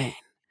Michael Caine.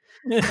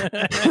 It's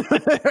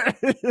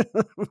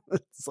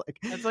like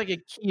that's like a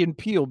Key and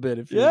Peele bit,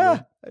 if you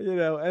will.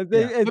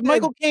 But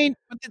Michael Caine.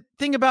 But the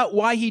thing about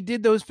why he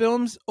did those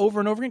films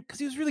over and over again, because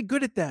he was really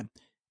good at them,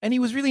 and he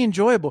was really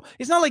enjoyable.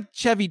 It's not like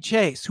Chevy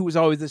Chase, who was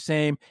always the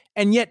same,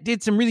 and yet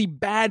did some really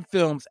bad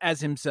films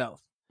as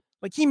himself.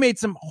 Like, he made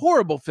some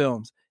horrible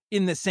films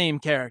in the same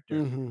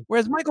character,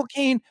 whereas Michael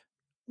Caine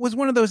was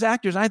one of those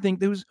actors, I think,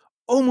 that was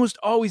almost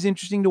always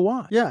interesting to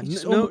watch. Yeah,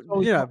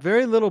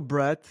 very little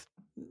breadth.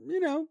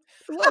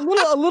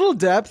 A little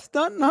depth,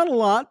 not a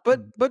lot, but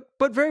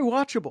very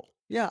watchable.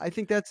 Yeah, I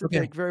think that's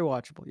very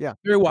watchable. Yeah,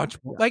 very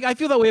watchable. Yeah. Like, I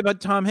feel that way about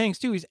Tom Hanks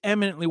too. He's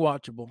eminently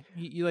watchable.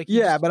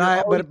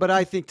 But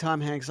I think Tom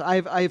Hanks.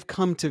 I've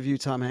come to view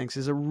Tom Hanks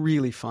as a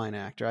really fine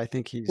actor. I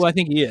think he's. Well, I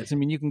think he is. I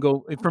mean, you can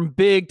go from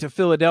Big to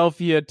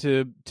Philadelphia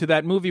to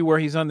that movie where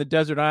he's on the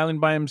desert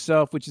island by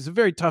himself, which is a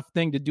very tough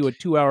thing to do, a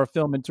 2-hour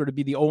film and sort of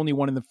be the only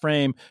one in the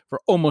frame for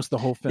almost the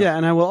whole film. Yeah,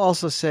 and I will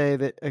also say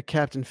that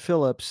Captain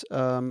Phillips,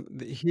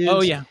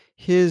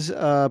 his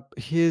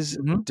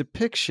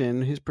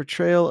depiction, his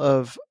portrayal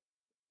of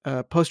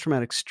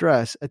post-traumatic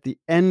stress at the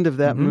end of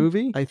that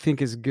movie, I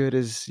think as good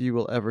as you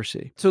will ever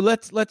see. So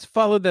let's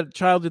follow that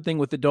childhood thing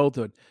with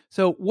adulthood.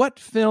 So what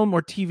film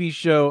or TV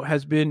show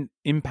has been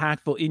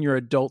impactful in your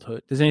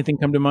adulthood? Does anything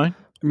come to mind?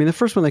 I mean, the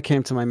first one that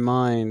came to my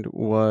mind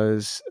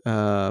was,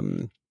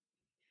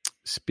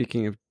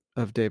 speaking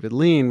of David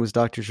Lean, was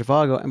Dr.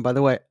 Zhivago. And by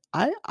the way,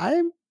 I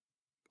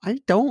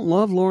don't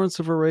love Lawrence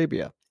of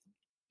Arabia.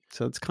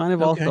 So it's kind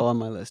of also on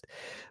my list.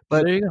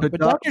 But there you go. But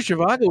Dr.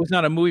 Zhivago was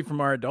not a movie from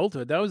our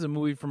adulthood. That was a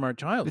movie from our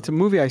childhood. It's a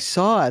movie I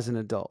saw as an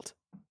adult.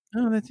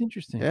 Oh, that's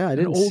interesting. Yeah, I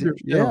didn't.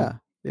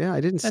 I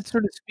didn't. That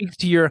sort of speaks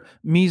to your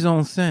mise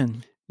en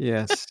scène.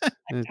 Yes,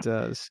 it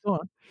does. Go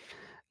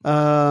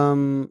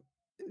on.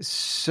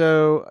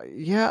 So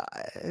yeah,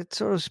 it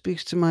sort of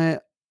speaks to my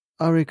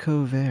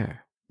haricot vert,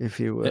 if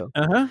you will.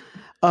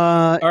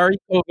 Ari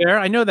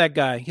Covert, I know that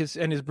guy.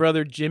 His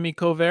brother Jimmy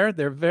Covert.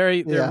 They're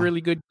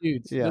really good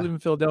dudes. Yeah. They live in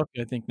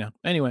Philadelphia, I think now.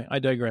 Anyway, I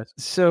digress.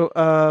 So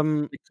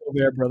the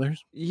Covert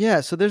brothers.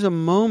 Yeah. So there's a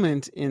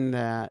moment in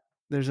that.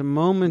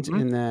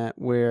 In that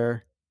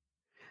where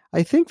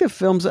I think the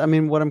films. I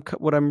mean,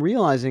 what I'm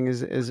realizing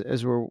is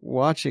as we're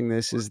watching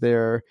this is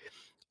there.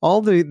 All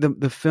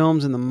the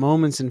films and the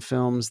moments in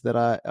films that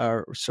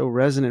are so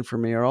resonant for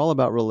me are all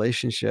about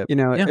relationship.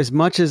 As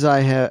much as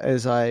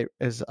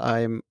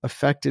I'm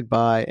affected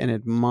by and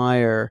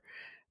admire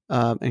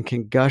and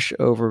can gush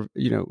over,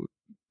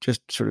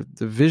 just sort of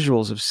the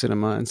visuals of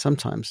cinema and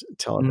sometimes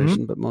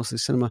television, but mostly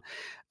cinema.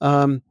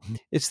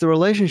 It's the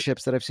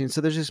relationships that I've seen.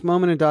 So there's this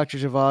moment in Dr.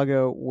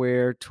 Zhivago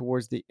where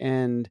towards the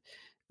end,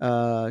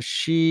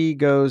 she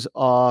goes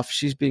off.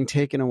 She's being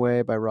taken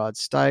away by Rod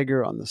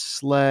Steiger on the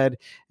sled,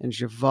 and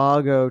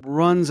Zhivago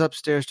runs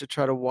upstairs to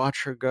try to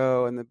watch her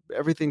go. And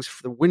the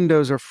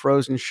windows are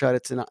frozen shut.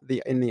 It's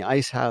in the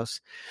ice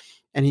house.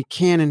 And he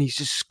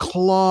just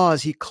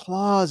claws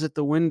at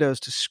the windows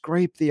to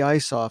scrape the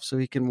ice off so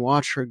he can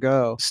watch her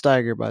go.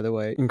 Steiger, by the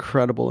way,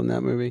 incredible in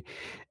that movie.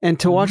 And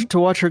to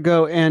watch her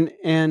go. And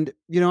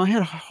I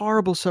had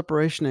horrible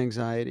separation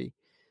anxiety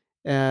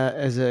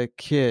as a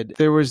kid.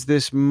 There was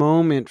this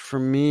moment for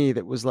me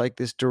that was like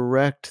this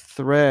direct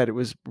thread. It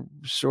was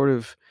sort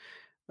of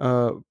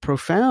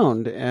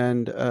profound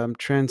and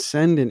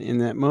transcendent in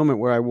that moment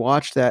where I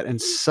watched that,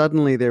 and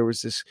suddenly there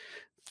was this,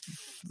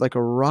 like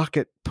a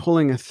rocket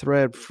pulling a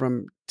thread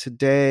from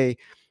today,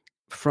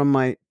 from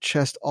my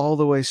chest all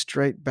the way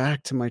straight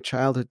back to my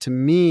childhood. To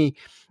me,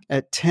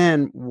 at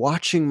 10,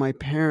 watching my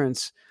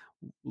parents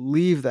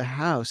leave the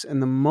house,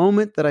 and the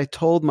moment that I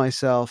told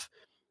myself,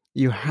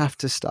 you have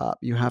to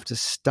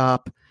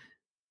stop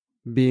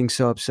being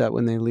so upset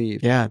when they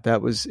leave. Yeah,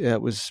 that was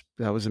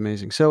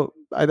amazing. So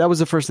that was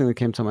the first thing that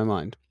came to my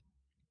mind.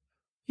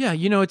 Yeah,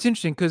 it's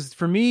interesting because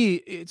for me,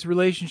 it's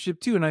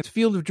relationship too. And it's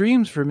Field of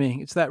Dreams for me.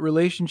 It's that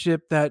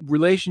relationship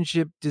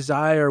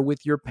desire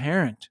with your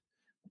parent,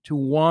 to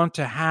want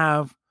to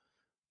have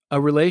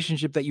a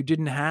relationship that you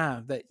didn't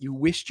have, that you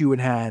wished you had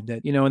had.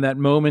 That, in that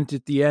moment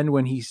at the end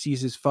when he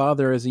sees his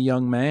father as a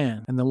young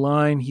man, and the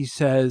line he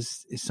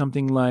says is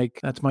something like,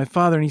 "That's my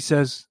father." And he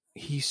says,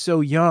 "He's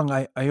so young.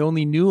 I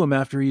only knew him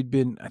after he'd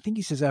been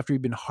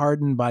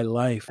hardened by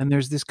life." And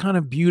there's this kind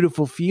of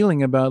beautiful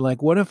feeling about,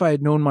 like, what if I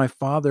had known my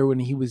father when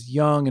he was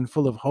young and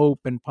full of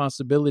hope and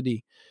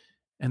possibility,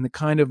 and the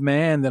kind of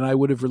man that I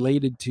would have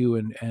related to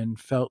and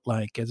felt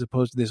like, as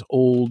opposed to this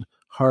old,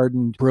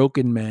 hardened,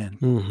 broken man.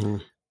 Mm-hmm.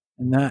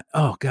 And that,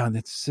 oh God,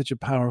 that's such a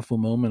powerful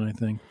moment, I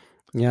think.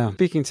 Yeah.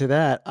 Speaking to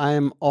that, I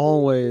am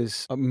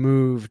always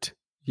moved,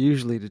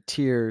 usually to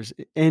tears,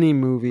 any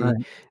movie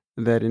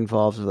that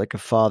involves like a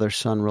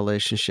father-son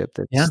relationship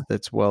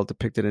that's well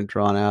depicted and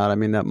drawn out. I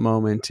mean, that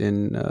moment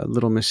in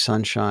Little Miss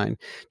Sunshine,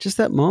 just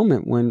that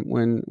moment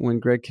when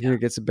Greg Kinnear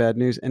gets the bad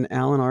news, and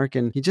Alan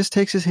Arkin, he just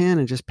takes his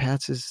hand and just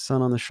pats his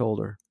son on the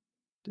shoulder.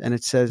 And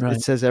it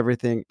says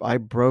everything. I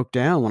broke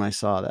down when I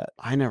saw that.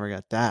 I never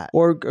got that.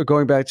 Or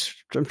going back,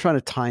 I'm trying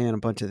to tie in a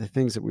bunch of the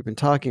things that we've been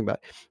talking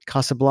about.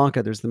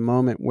 Casablanca, there's the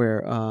moment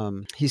where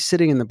he's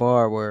sitting in the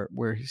bar,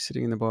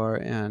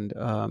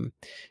 and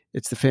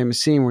it's the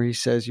famous scene where he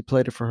says, "You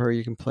played it for her,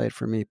 you can play it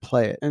for me,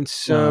 play it." And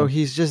so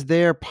he's just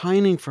there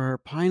pining for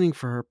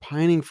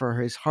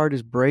her. His heart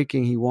is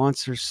breaking. He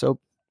wants her so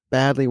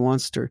badly,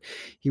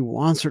 he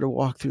wants her to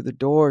walk through the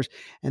doors,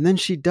 and then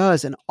she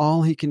does, and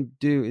all he can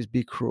do is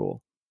be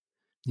cruel.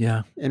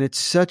 Yeah. And it's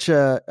such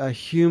a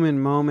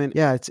human moment.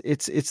 Yeah,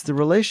 it's the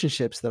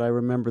relationships that I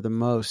remember the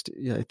most,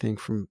 I think,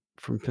 from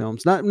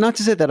films. Not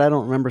to say that I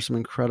don't remember some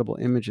incredible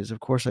images. Of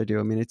course I do.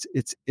 I mean,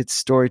 it's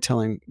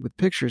storytelling with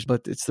pictures,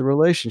 but it's the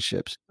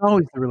relationships.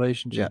 Always the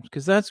relationships,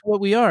 because that's what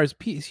we are as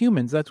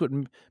humans. That's what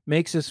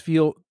makes us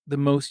feel the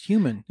most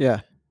human.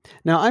 Yeah.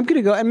 Now I'm going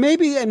to go, and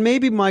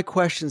maybe my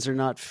questions are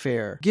not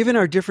fair. Given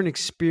our different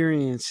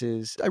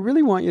experiences, I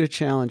really want you to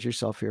challenge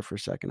yourself here for a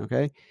second,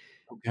 okay?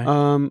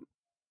 Okay.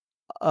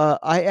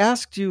 I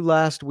asked you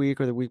last week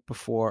or the week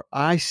before,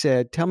 I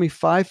said, tell me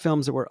 5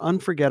 films that were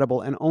unforgettable,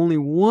 and only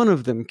one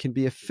of them can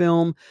be a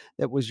film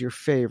that was your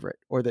favorite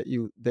or that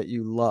you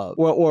love,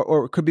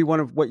 or it could be one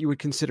of what you would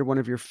consider one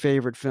of your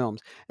favorite films.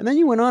 And then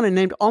you went on and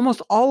named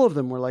almost all of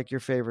them were like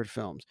your favorite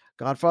films.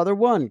 Godfather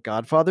 1,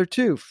 Godfather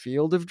 2,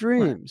 Field of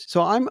Dreams. Right.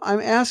 So I'm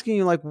asking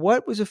you, like,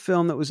 what was a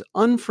film that was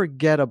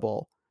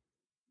unforgettable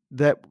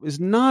that is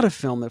not a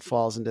film that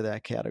falls into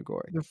that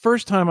category? The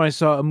first time I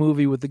saw a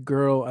movie with a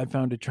girl I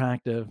found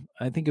attractive,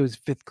 I think it was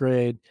 5th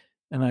grade,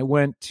 and I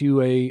went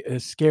to a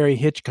scary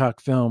Hitchcock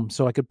film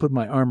so I could put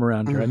my arm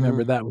around her. Mm-hmm. I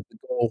remember that was the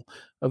goal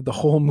of the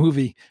whole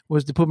movie,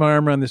 was to put my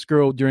arm around this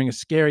girl during a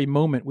scary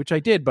moment, which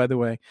I did, by the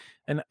way.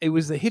 And it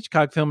was the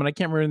Hitchcock film, and I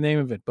can't remember the name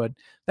of it, but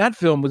that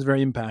film was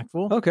very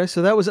impactful. Okay,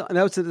 so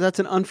that's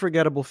an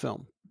unforgettable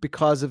film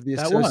because of the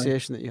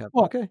association that you have.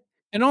 Well, okay.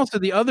 And also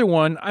the other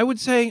one, I would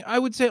say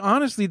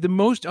honestly, the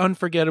most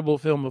unforgettable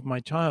film of my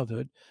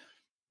childhood.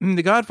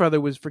 The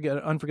Godfather was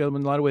unforgettable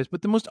in a lot of ways,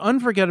 but the most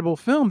unforgettable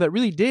film that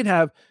really did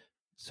have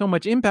so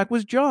much impact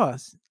was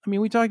Jaws. I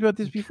mean, we talked about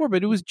this before,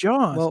 but it was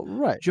Jaws. Well,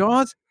 right.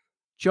 Jaws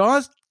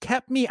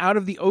kept me out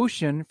of the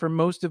ocean for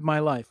most of my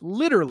life,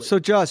 literally. So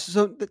Jaws,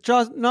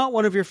 not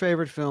one of your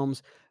favorite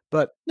films,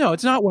 but no,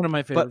 it's not one of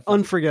my favorite. But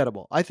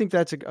unforgettable. I think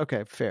that's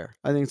okay. Fair.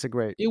 I think it's a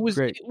great. It was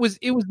great.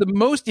 It was the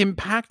most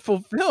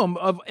impactful film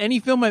of any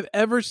film I've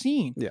ever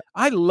seen. Yeah,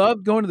 I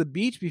loved going to the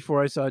beach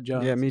before I saw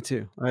Jaws. Yeah, me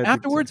too.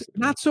 Afterwards,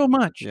 not so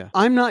much. Yeah,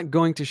 I'm not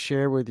going to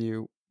share with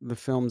you the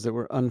films that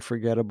were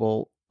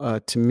unforgettable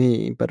to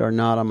me, but are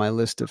not on my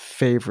list of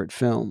favorite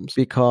films,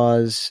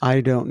 because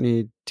I don't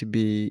need to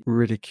be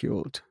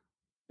ridiculed.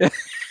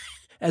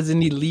 as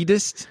an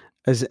elitist,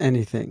 as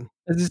anything,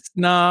 as a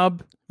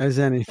snob, as as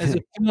a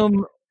anything.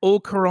 film au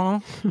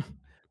courant,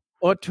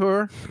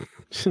 auteur.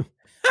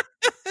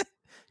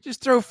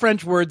 Just throw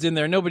French words in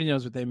there. Nobody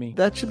knows what they mean.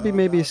 That should be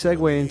maybe a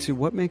segue into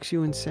what makes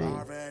you insane.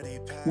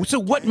 So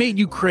what made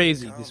you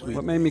crazy this week?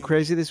 What made me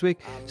crazy this week?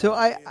 So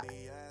I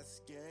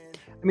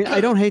mean,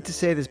 I don't hate to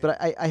say this,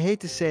 but I hate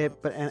to say it,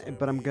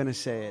 but I'm gonna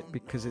say it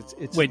because it's.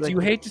 Wait, like, do you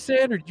hate to say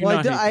it, or do you well,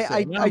 not hate to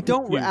say it? I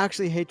don't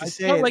actually hate to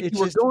say it. I felt like It's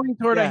you were just, going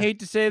toward yeah, I hate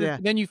to say it, yeah.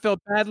 then you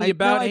felt badly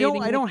about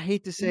hating I it. don't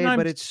hate to say No, it,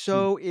 but I'm-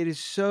 it is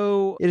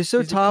so Is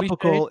it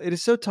topical. cliched? It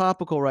is so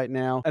topical right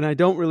now, and I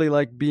don't really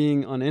like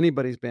being on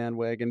anybody's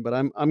bandwagon, but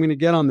I'm going to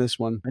get on this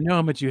one. I know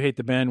how much you hate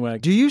the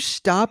bandwagon. Do you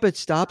stop at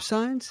stop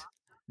signs?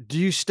 Do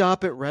you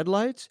stop at red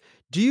lights?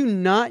 Do you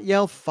not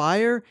yell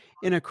fire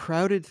in a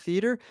crowded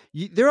theater?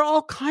 There are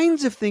all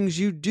kinds of things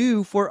you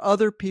do for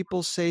other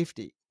people's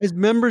safety as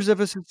members of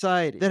a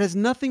society that has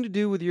nothing to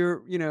do with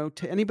your,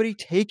 to anybody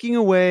taking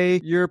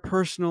away your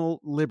personal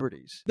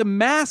liberties. The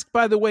mask,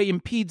 by the way,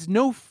 impedes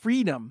no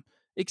freedom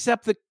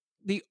except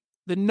the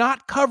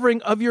not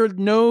covering of your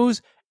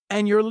nose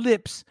and your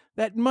lips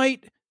that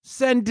might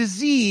send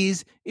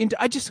disease into.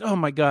 Oh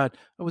my God.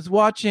 I was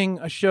watching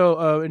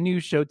a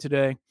news show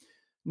today.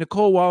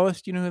 Nicole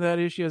Wallace, do you know who that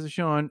is? She has a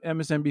show on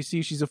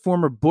MSNBC. She's a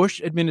former Bush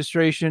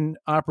administration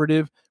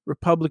operative,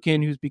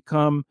 Republican, who's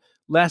become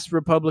less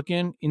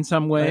Republican in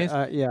some ways.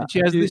 Yeah. And she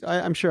has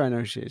I'm sure I know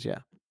who she is, yeah.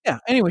 Yeah.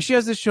 Anyway, she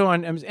has this show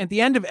on. At the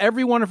end of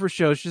every one of her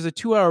shows, she has a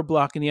 2-hour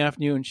block in the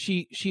afternoon.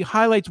 She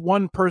highlights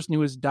one person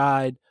who has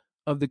died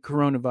of the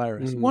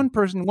coronavirus. One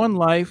person, one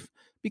life,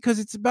 because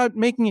it's about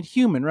making it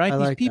human, right?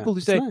 These people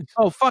who say, nice.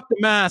 "Oh, fuck the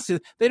mask,"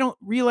 they don't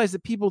realize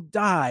that people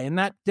die, and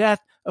that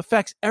death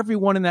affects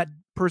everyone in that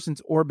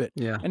person's orbit.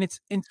 Yeah. And it's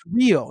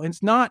real.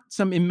 It's not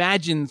some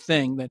imagined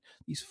thing that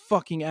these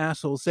fucking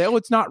assholes say, "Oh,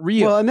 it's not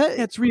real." Well, and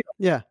it's real.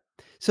 Yeah.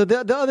 So the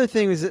other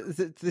thing is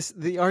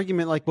the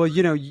argument, like, well,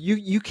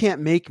 you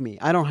can't make me.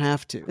 I don't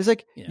have to. It's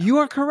like, you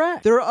are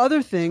correct. There are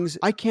other things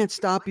I can't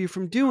stop you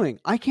from doing.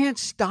 I can't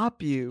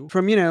stop you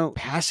from,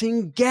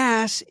 passing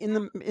gas in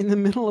the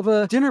middle of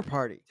a dinner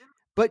party.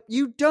 But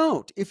you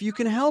don't, if you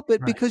can help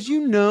it, Right. because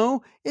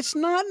it's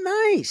not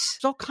nice.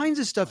 There's all kinds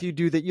of stuff you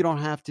do that you don't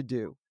have to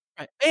do.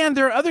 Right. And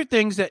there are other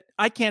things that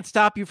I can't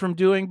stop you from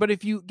doing, but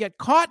if you get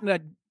caught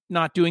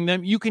not doing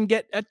them, you can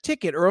get a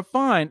ticket or a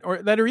fine,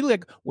 or that are really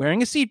like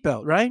wearing a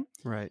seatbelt, right?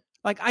 Right.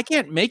 Like, I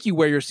can't make you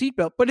wear your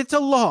seatbelt, but it's a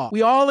law.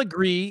 We all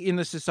agree in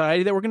the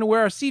society that we're going to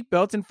wear our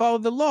seatbelts and follow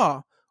the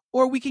law,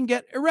 or we can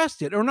get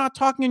arrested, or not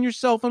talking on your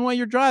cell phone while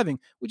you're driving,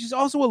 which is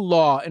also a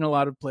law in a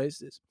lot of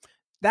places.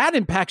 That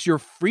impacts your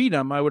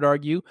freedom, I would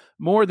argue,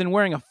 more than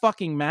wearing a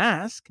fucking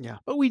mask. Yeah.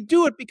 But we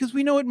do it because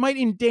we know it might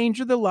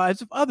endanger the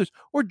lives of others,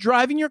 or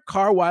driving your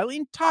car while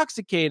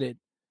intoxicated.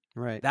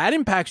 Right. That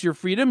impacts your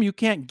freedom. You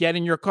can't get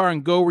in your car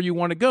and go where you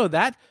want to go.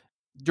 That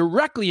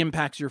directly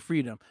impacts your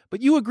freedom.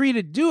 But you agree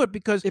to do it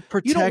because It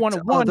protects you don't want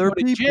to, one, other go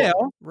to people.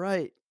 jail,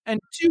 Right. and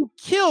two,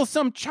 kill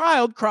some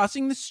child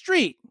crossing the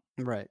street.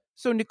 Right.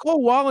 So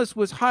Nicole Wallace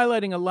was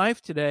highlighting a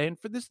life today, and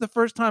for this is the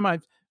first time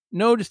I've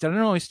noticed it. I don't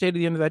know if I stayed at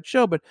the end of that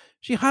show, but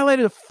she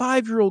highlighted a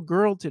 5-year-old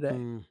girl today.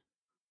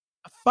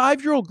 A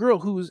 5-year-old girl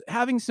who was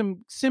having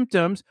some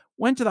symptoms,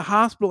 went to the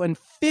hospital, and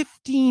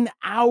 15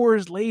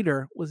 hours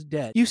later was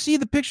dead. You see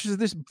the pictures of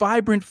this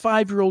vibrant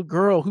 5-year-old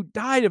girl who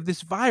died of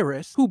this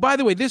virus, who, by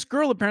the way, this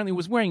girl apparently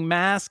was wearing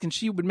masks, and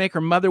she would make her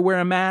mother wear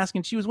a mask,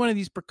 and she was one of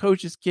these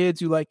precocious kids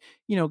who, like,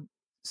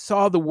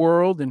 saw the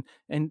world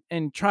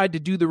and tried to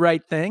do the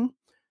right thing.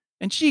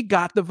 And she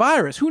got the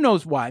virus. Who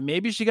knows why?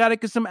 Maybe she got it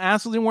because some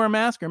asshole didn't wear a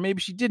mask, or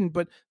maybe she didn't.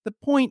 But the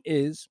point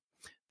is,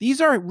 these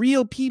are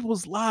real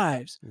people's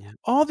lives. Yeah.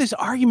 All this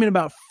argument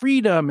about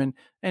freedom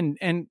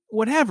and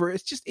whatever,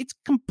 it's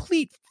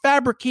complete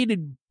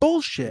fabricated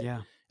bullshit.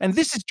 Yeah. And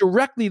this is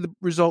directly the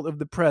result of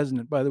the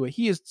president, by the way.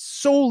 He is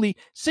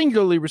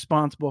singularly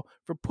responsible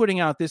for putting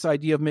out this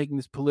idea of making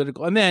this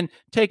political, and then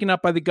taken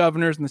up by the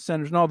governors and the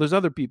senators and all those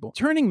other people.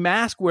 Turning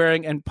mask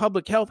wearing and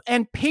public health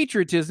and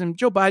patriotism,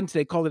 Joe Biden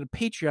today called it a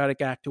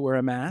patriotic act to wear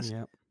a mask.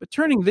 Yep. But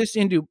turning this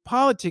into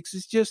politics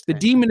is just the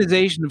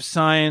demonization of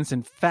science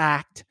and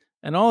fact.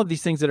 And all of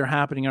these things that are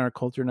happening in our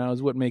culture now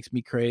is what makes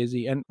me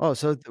crazy. And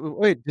so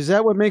wait, is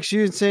that what makes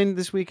you insane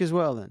this week as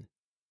well, then?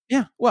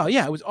 yeah, well,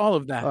 yeah, it was all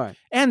of that. All right.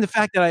 And the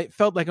fact that I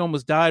felt like I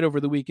almost died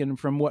over the weekend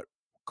from what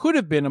could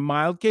have been a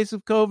mild case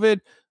of COVID,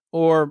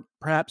 or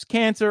perhaps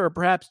cancer, or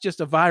perhaps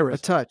just a virus.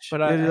 A touch.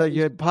 But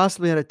you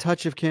possibly had a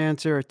touch of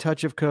cancer, a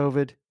touch of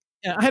COVID.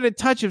 Yeah, I had a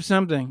touch of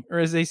something, or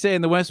as they say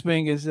in the West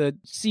Wing, as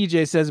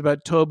CJ says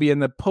about Toby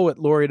and the poet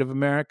laureate of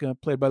America,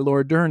 played by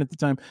Laura Dern at the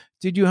time.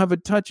 Did you have a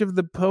touch of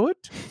the poet?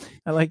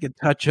 I like a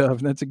touch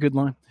of. That's a good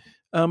line.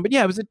 But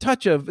yeah, it was a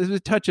touch of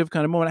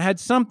kind of moment. I had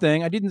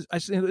something. In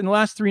the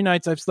last 3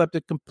 nights, I've slept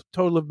a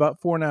total of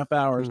about 4.5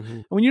 hours. Mm-hmm.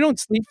 And when you don't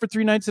sleep for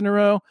 3 nights in a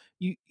row,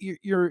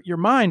 your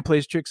mind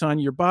plays tricks on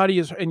you. Your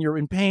body and you're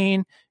in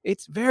pain.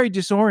 It's very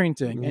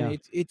disorienting, Yeah. and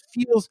it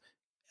feels.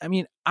 I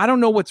mean, I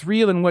don't know what's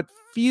real and what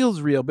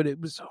feels real, but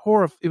it was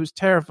horrifying. It was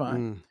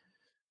terrifying.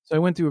 So I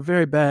went through a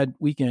very bad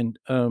weekend.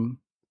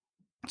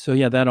 So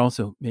yeah, that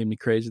also made me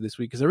crazy this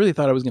week because I really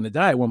thought I was going to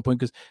die at one point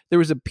because there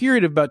was a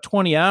period of about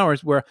 20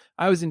 hours where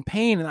I was in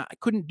pain and I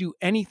couldn't do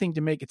anything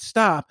to make it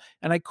stop,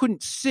 and I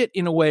couldn't sit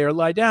in a way or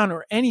lie down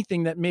or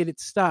anything that made it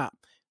stop.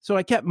 So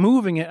I kept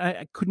moving it.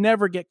 I could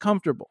never get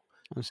comfortable.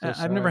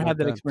 I've never had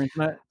that experience.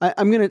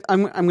 I'm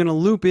gonna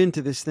loop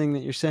into this thing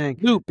that you're saying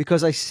Loop.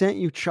 because I sent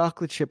you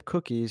chocolate chip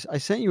cookies. I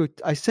sent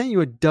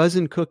you a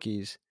dozen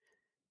cookies.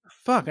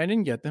 Fuck, I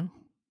didn't get them.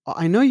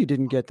 I know you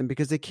didn't get them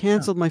because they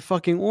canceled my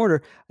fucking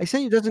order. I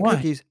sent you a dozen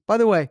cookies. By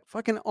the way,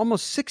 fucking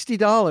almost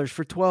 $60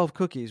 for 12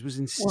 cookies was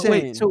insane.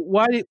 Wait, so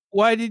why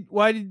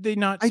did they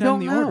not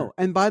send the order?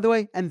 And by the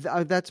way,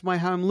 that's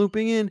how I'm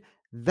looping in.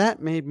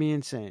 That made me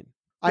insane.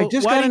 Well, I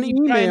just got an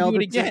email.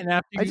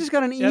 I just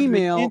got an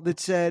email that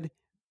said,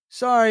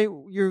 "Sorry,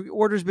 your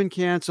order's been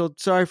canceled.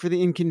 Sorry for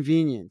the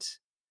inconvenience."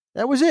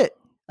 That was it.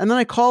 And then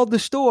I called the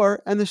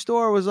store, and the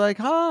store was like,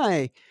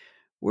 "Hi,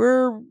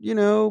 we're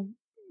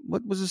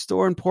what was the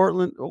store in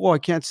Portland? Oh, I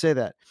can't say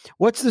that.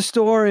 What's the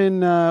store in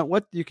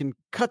what? You can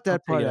cut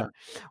that part out.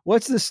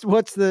 What's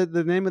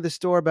the name of the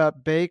store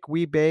about bake?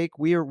 We bake.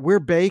 We're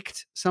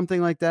baked.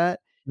 Something like that.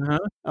 Uh-huh.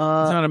 It's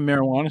not a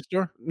marijuana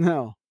store.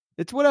 No,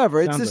 it's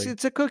whatever.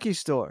 It's a cookie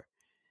store,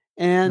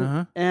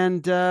 and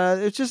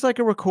it's just like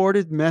a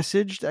recorded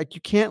message. Like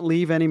you can't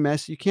leave any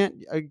mess. You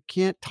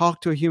can't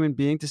talk to a human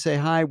being to say,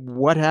 "Hi,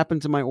 what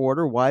happened to my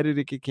order? Why did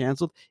it get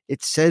canceled?"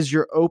 It says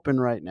you're open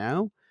right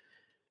now.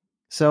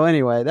 So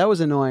anyway, that was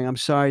annoying. I'm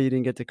sorry you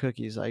didn't get the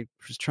cookies. I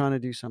was trying to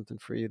do something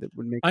for you that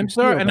would make. I'm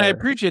sorry, and I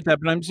appreciate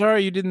that, but I'm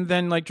sorry you didn't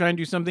then try and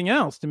do something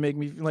else to make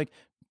me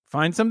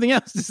find something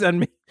else to send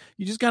me.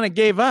 You just kind of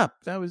gave up.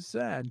 That was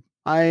sad.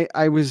 I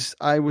was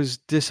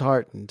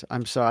disheartened.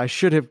 I'm sorry. I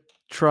should have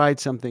tried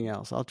something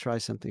else. I'll try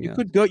something else.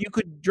 You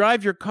could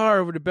drive your car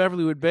over to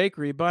Beverlywood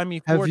Bakery, buy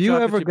me 4 Have you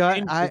ever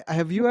gotten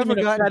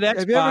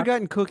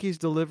cookies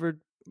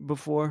delivered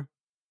before?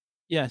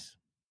 Yes,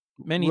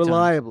 many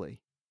reliably. Times.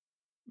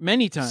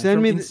 Many times.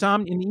 Send me in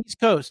the East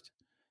Coast.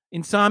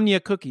 Insomnia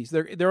cookies.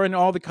 They're in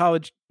all the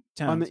college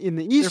towns. In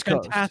the East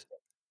Coast. Fantastic.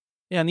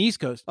 Yeah, on the East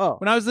Coast. Oh.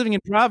 When I was living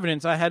in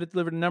Providence, I had it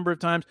delivered a number of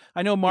times.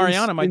 I know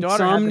Mariana, my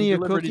daughter, Insomnia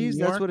cookies.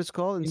 That's what it's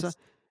called.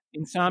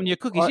 Insomnia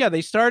cookies. Yeah,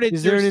 they started.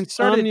 Is there an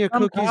Insomnia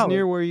cookies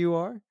near where you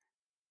are?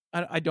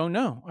 I don't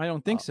know. I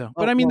don't think so.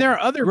 But I mean, there are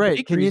other.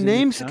 Great. Can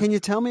you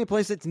tell me a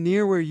place that's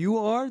near where you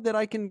are that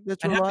I can?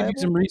 That's reliable? I have to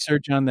do some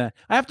research on that.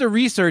 I have to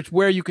research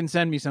where you can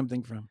send me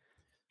something from.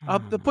 I'll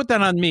put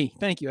that on me.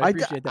 Thank you. I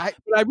appreciate that.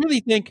 But I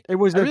really think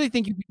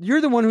you're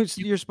the one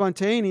you're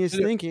spontaneous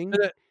thinking.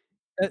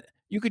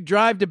 You could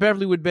drive to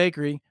Beverlywood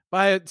Bakery,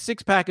 buy a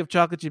 6-pack of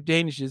chocolate chip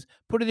Danishes,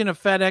 put it in a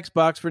FedEx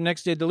box for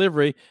next day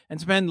delivery, and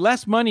spend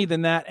less money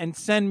than that, and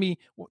send me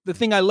the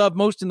thing I love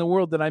most in the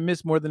world that I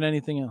miss more than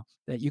anything else.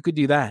 That you could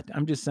do that.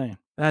 I'm just saying.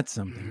 That's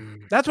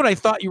something. That's what I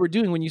thought you were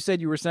doing when you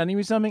said you were sending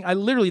me something.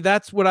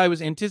 That's what I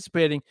was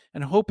anticipating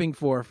and hoping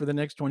for the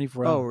next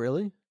 24 hours. Oh,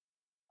 really?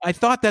 I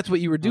thought that's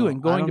what you were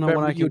doing. Going to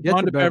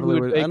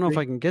Beverlywood. I don't know if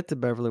I can get to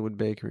Beverlywood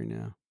Bakery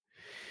now.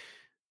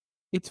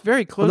 It's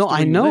very close. No,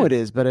 I know it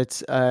is, but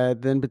it's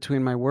then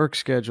between my work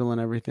schedule and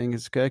everything,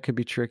 it could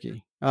be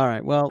tricky. All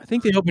right. Well, I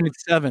think they opened at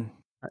 7.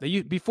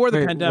 Before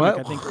the pandemic,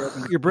 I think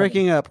you're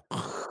breaking up.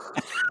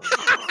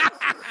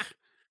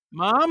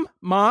 Mom,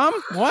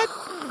 what?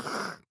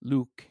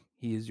 Luke,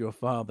 he is your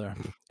father.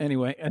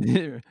 Anyway,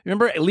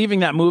 remember leaving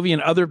that movie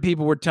and other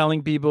people were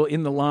telling people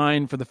in the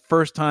line for the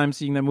first time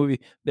seeing that movie,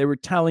 they were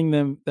telling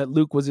them that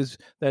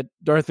that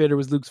Darth Vader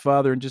was Luke's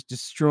father and just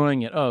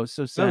destroying it. Oh,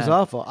 so sad. That was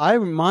awful.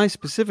 My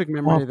specific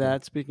memory of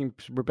that,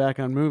 we're back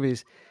on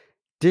movies,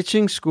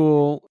 ditching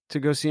school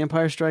to go see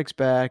Empire Strikes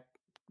Back,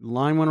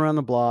 line went around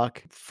the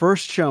block,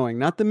 first showing,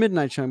 not the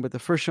midnight showing, but the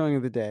first showing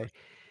of the day.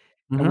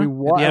 Mm-hmm. And we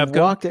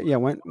walked it. Yeah,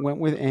 went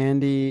with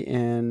Andy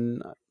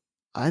and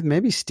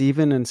maybe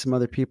Steven and some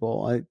other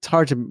people. It's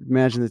hard to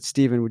imagine that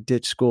Steven would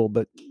ditch school,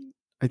 but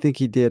I think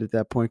he did at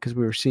that point because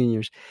we were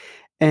seniors.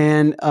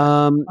 And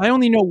I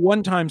only know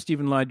one time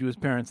Steven lied to his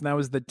parents, and that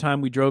was the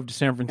time we drove to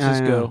San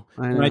Francisco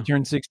when I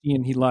turned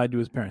 16. He lied to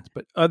his parents,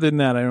 but other than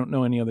that, I don't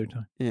know any other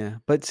time. Yeah,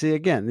 but see,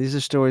 again, these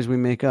are stories we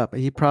make up.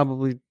 He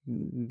probably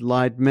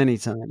lied many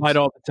times. Lied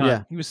all the time.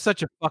 Yeah. He was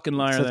such a fucking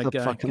liar. Such that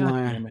guy. Fucking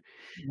liar. Damn it.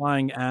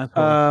 Lying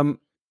asshole.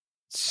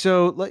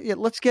 So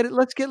let's get him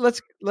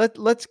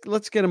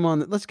on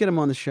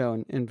the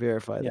show and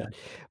verify that.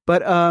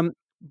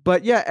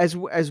 But yeah, as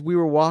we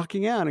were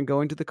walking out and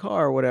going to the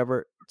car or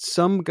whatever,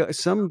 some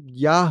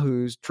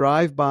yahoos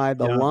drive by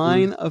the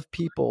line of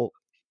people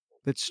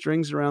that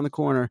strings around the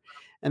corner,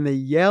 and they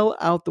yell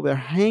out they're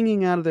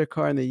hanging out of their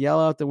car and they yell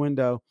out the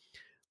window,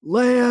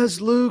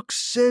 "Leia's Luke's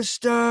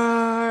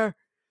sister."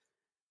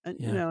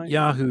 And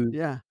Yahoo.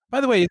 Yeah. By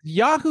the way, is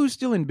Yahoo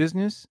still in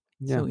business?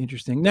 Yeah. So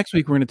interesting. Next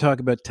week, we're going to talk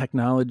about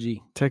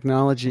technology.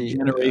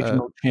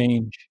 Generational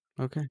change.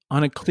 Okay.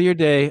 On a clear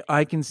day,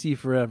 I can see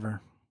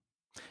forever.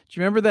 Do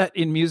you remember that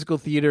in musical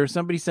theater,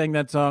 somebody sang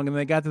that song and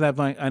they got to that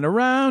line, and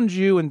around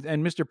you, and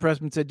Mr.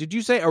 Pressman said, "Did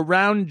you say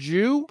around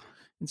you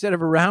instead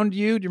of around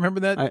you?" Do you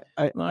remember that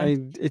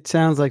line? It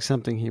sounds like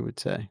something he would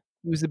say.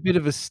 He was a bit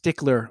of a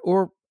stickler,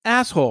 or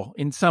asshole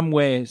in some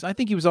ways. I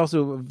think he was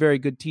also a very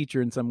good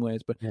teacher in some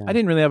ways, but I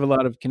didn't really have a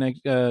lot of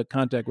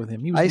contact with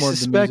him. He was I more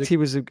suspect of the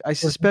music. I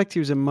suspect he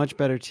was a much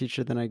better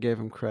teacher than I gave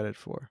him credit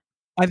for.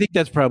 I think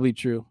that's probably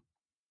true.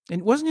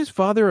 And wasn't his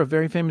father a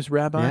very famous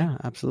rabbi? Yeah,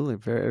 absolutely.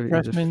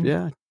 Pressman.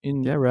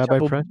 Rabbi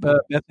Chapel, Pressman,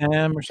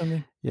 Bethlehem or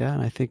something. Yeah,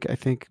 and I think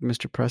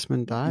Mr.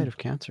 Pressman died of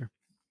cancer.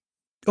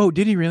 Oh,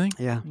 did he really?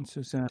 Yeah, it's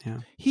so sad. Yeah,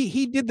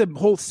 he did the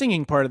whole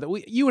singing part of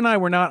it. You and I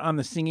were not on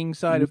the singing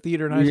side of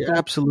theater in high school.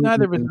 Absolutely,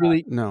 neither of us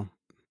really. No,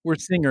 were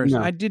singers.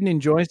 No. I didn't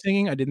enjoy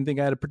singing. I didn't think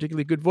I had a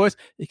particularly good voice,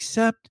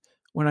 except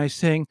when I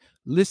sang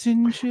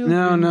 "Listen,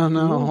 Children."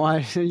 No.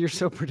 Why? You're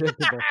so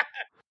predictable.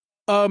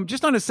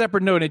 Just on a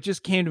separate note, it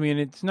just came to me, and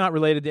it's not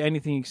related to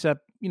anything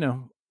except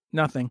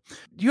nothing.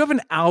 Do you have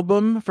an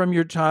album from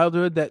your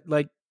childhood that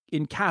like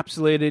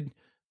encapsulated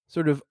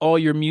sort of all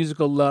your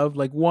musical love,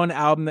 like one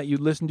album that you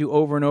listened to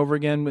over and over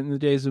again in the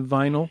days of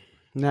vinyl?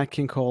 Nat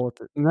King Cole at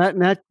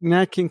the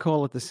Nat King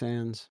Cole at the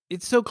Sands.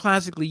 It's so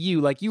classically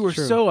you. Like you were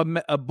so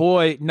a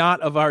boy,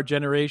 not of our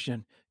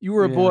generation. You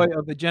were a boy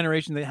of the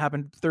generation that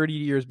happened 30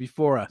 years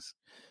before us.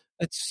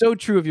 That's so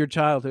true of your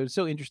childhood. It's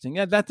so interesting.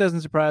 Yeah, that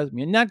doesn't surprise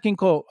me. And Nat King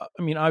Cole,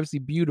 I mean, obviously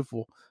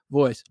beautiful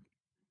voice,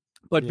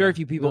 but very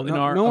few people in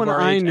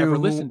our age ever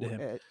listened to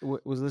him.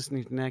 Was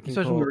listening to Nat King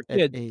Especially Cole when we were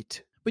kids. at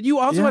 8. But you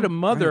also had a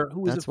mother who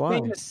was a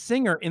famous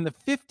singer in the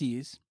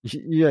 50s.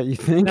 Yeah, you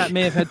think? That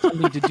may have had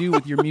something to do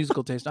with your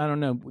musical taste. I don't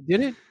know. Did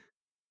it?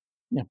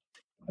 Yeah.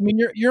 I mean,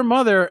 your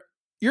mother,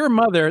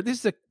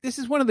 this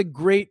is one of the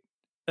great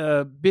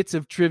bits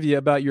of trivia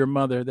about your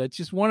mother. That's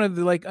just one of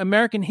the like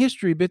American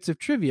history bits of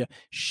trivia.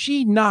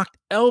 She knocked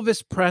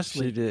Elvis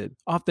Presley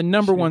off the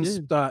number one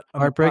spot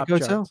on Heartbreak the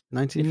pop Hotel, charts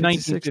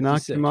 1956.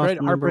 Knocked him off right?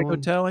 the Heartbreak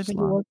Hotel, I think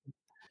it was,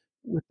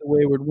 with the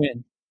Wayward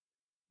Wind.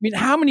 I mean,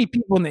 how many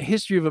people in the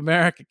history of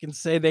America can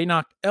say they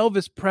knocked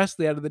Elvis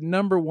Presley out of the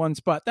number one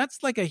spot?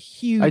 That's like a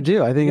huge, I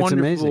do. I think it's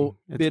amazing.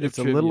 Bit it's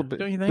of a little trivia, bit,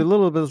 don't you think? a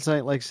little bit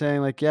like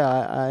saying,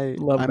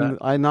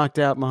 I knocked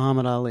out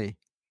Muhammad Ali.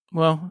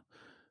 Well,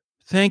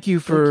 thank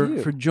you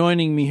for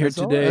joining me here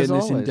today in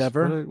this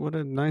endeavor. What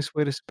a nice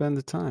way to spend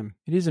the time.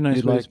 It is a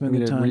nice way to spend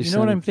the time. You know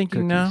what I'm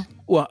thinking now?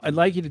 Well, I'd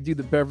like you to do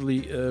the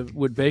Beverly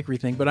Wood Bakery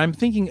thing, but I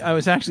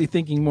was actually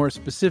thinking more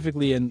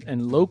specifically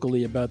and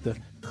locally about the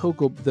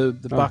cocoa, the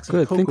box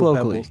of cocoa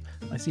pebbles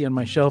I see on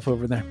my shelf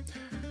over there.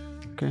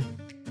 Okay.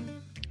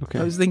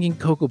 I was thinking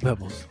cocoa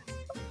pebbles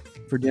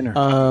for dinner.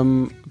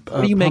 What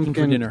are you making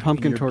for dinner?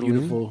 Pumpkin tortellini.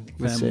 Beautiful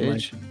family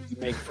life. You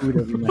make food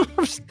every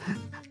night.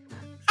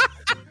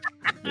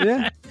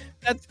 Yeah,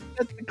 that's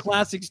the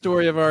classic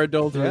story of our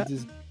adulthood. Yeah.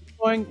 Is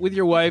going with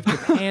your wife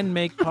to hand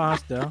make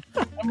pasta.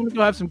 I'm going to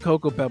go have some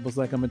cocoa pebbles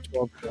like I'm a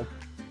 12-year-old.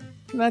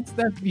 That's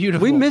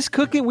beautiful. We miss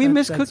cooking. We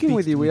miss cooking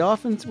with you. We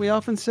often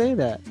say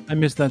that. I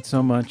miss that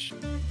so much.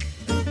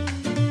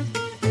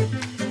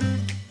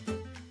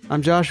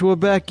 I'm Joshua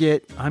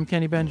Beckett. I'm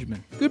Kenny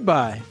Benjamin.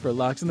 Goodbye for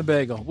Lox and the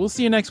Bagel. We'll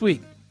see you next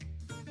week.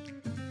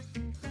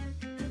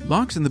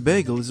 Lox and the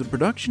Bagel is a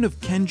production of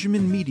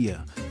Kenjamin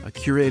Media, a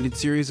curated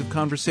series of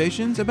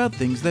conversations about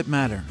things that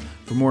matter.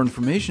 For more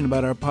information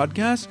about our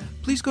podcast,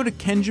 please go to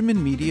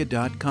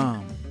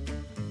kenjaminmedia.com.